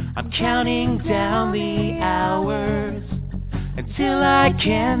 I'm counting down the hours until I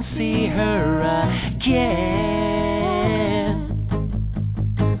can see her again.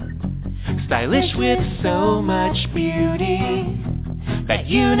 Stylish with so much beauty, that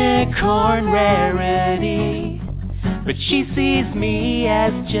unicorn rarity, but she sees me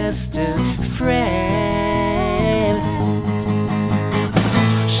as just a friend.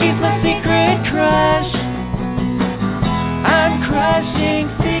 She's my secret crush, I'm crushing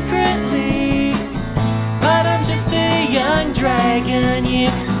secretly, but I'm just a young dragon, you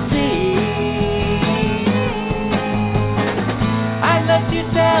see. I'd love to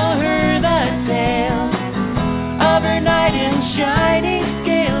tell her the tale of her knight in shining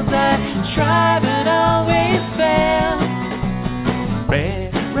scales. I try but always fail.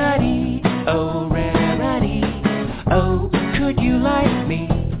 Rarity, oh rarity, oh could you like me?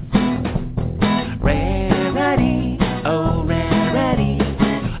 Rarity, oh rarity,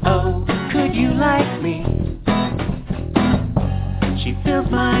 oh could you like me? She fills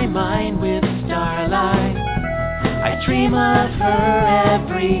my mind with starlight, I dream of her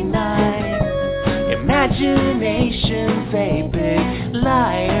every night. Imagination's a big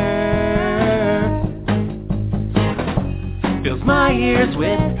liar, fills my ears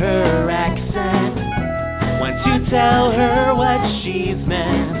with her accent. Want to tell her what she's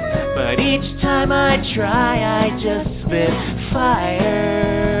meant, but each time I try I just spit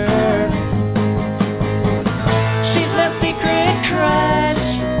fire. She's my secret crush,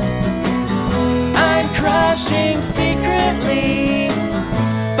 I'm crushing secretly,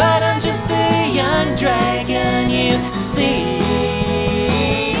 but I'm just a young dragon, you see.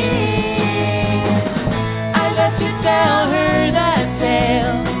 I'd love to tell her the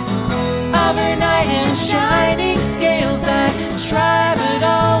tale of her knight in shining scales. I try but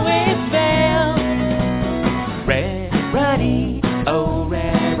always fail. Rarity, oh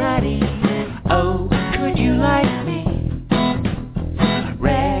rarity, oh could you like me?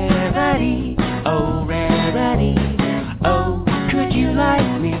 Rarity, oh rarity, oh could you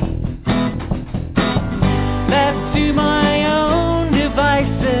like me? Left to my own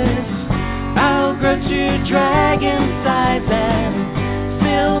devices, I'll grow to dragon size and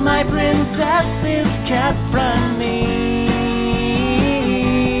still my princess is kept from me.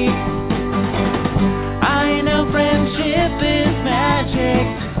 I know friendship is magic,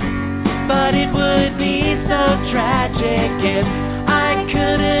 but it would be so tragic if I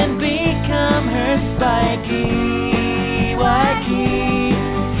couldn't become her spiky wacky,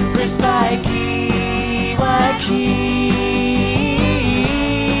 her spiky wacky.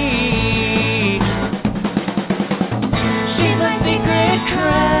 She's my secret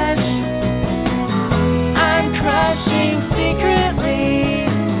crush, I'm crushing secretly,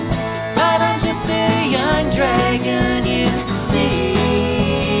 but I'm just a young dragon, you see.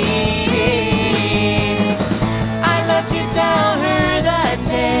 I'd love to tell her the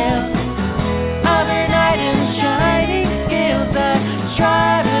tale of her knight in shining scales. I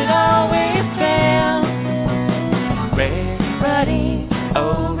try but always fail. Rarity,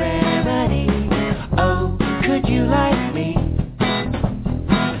 oh rarity, oh could you like me?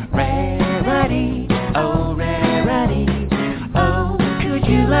 Rarity, oh rarity, oh could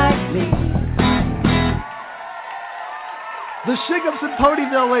you like me? The Shakeups in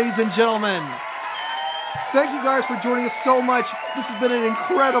Ponyville, ladies and gentlemen. Thank you guys for joining us so much. This has been an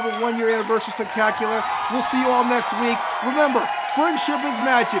incredible one-year anniversary spectacular. We'll see you all next week. Remember, friendship is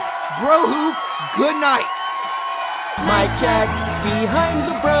magic. Bro-hoo, good night. Mike Jack, behind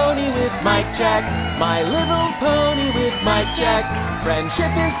the brony with Mike Jack, My Little Pony with Mike Jack.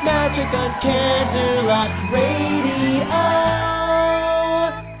 Friendship is magic on Canterlot Radio.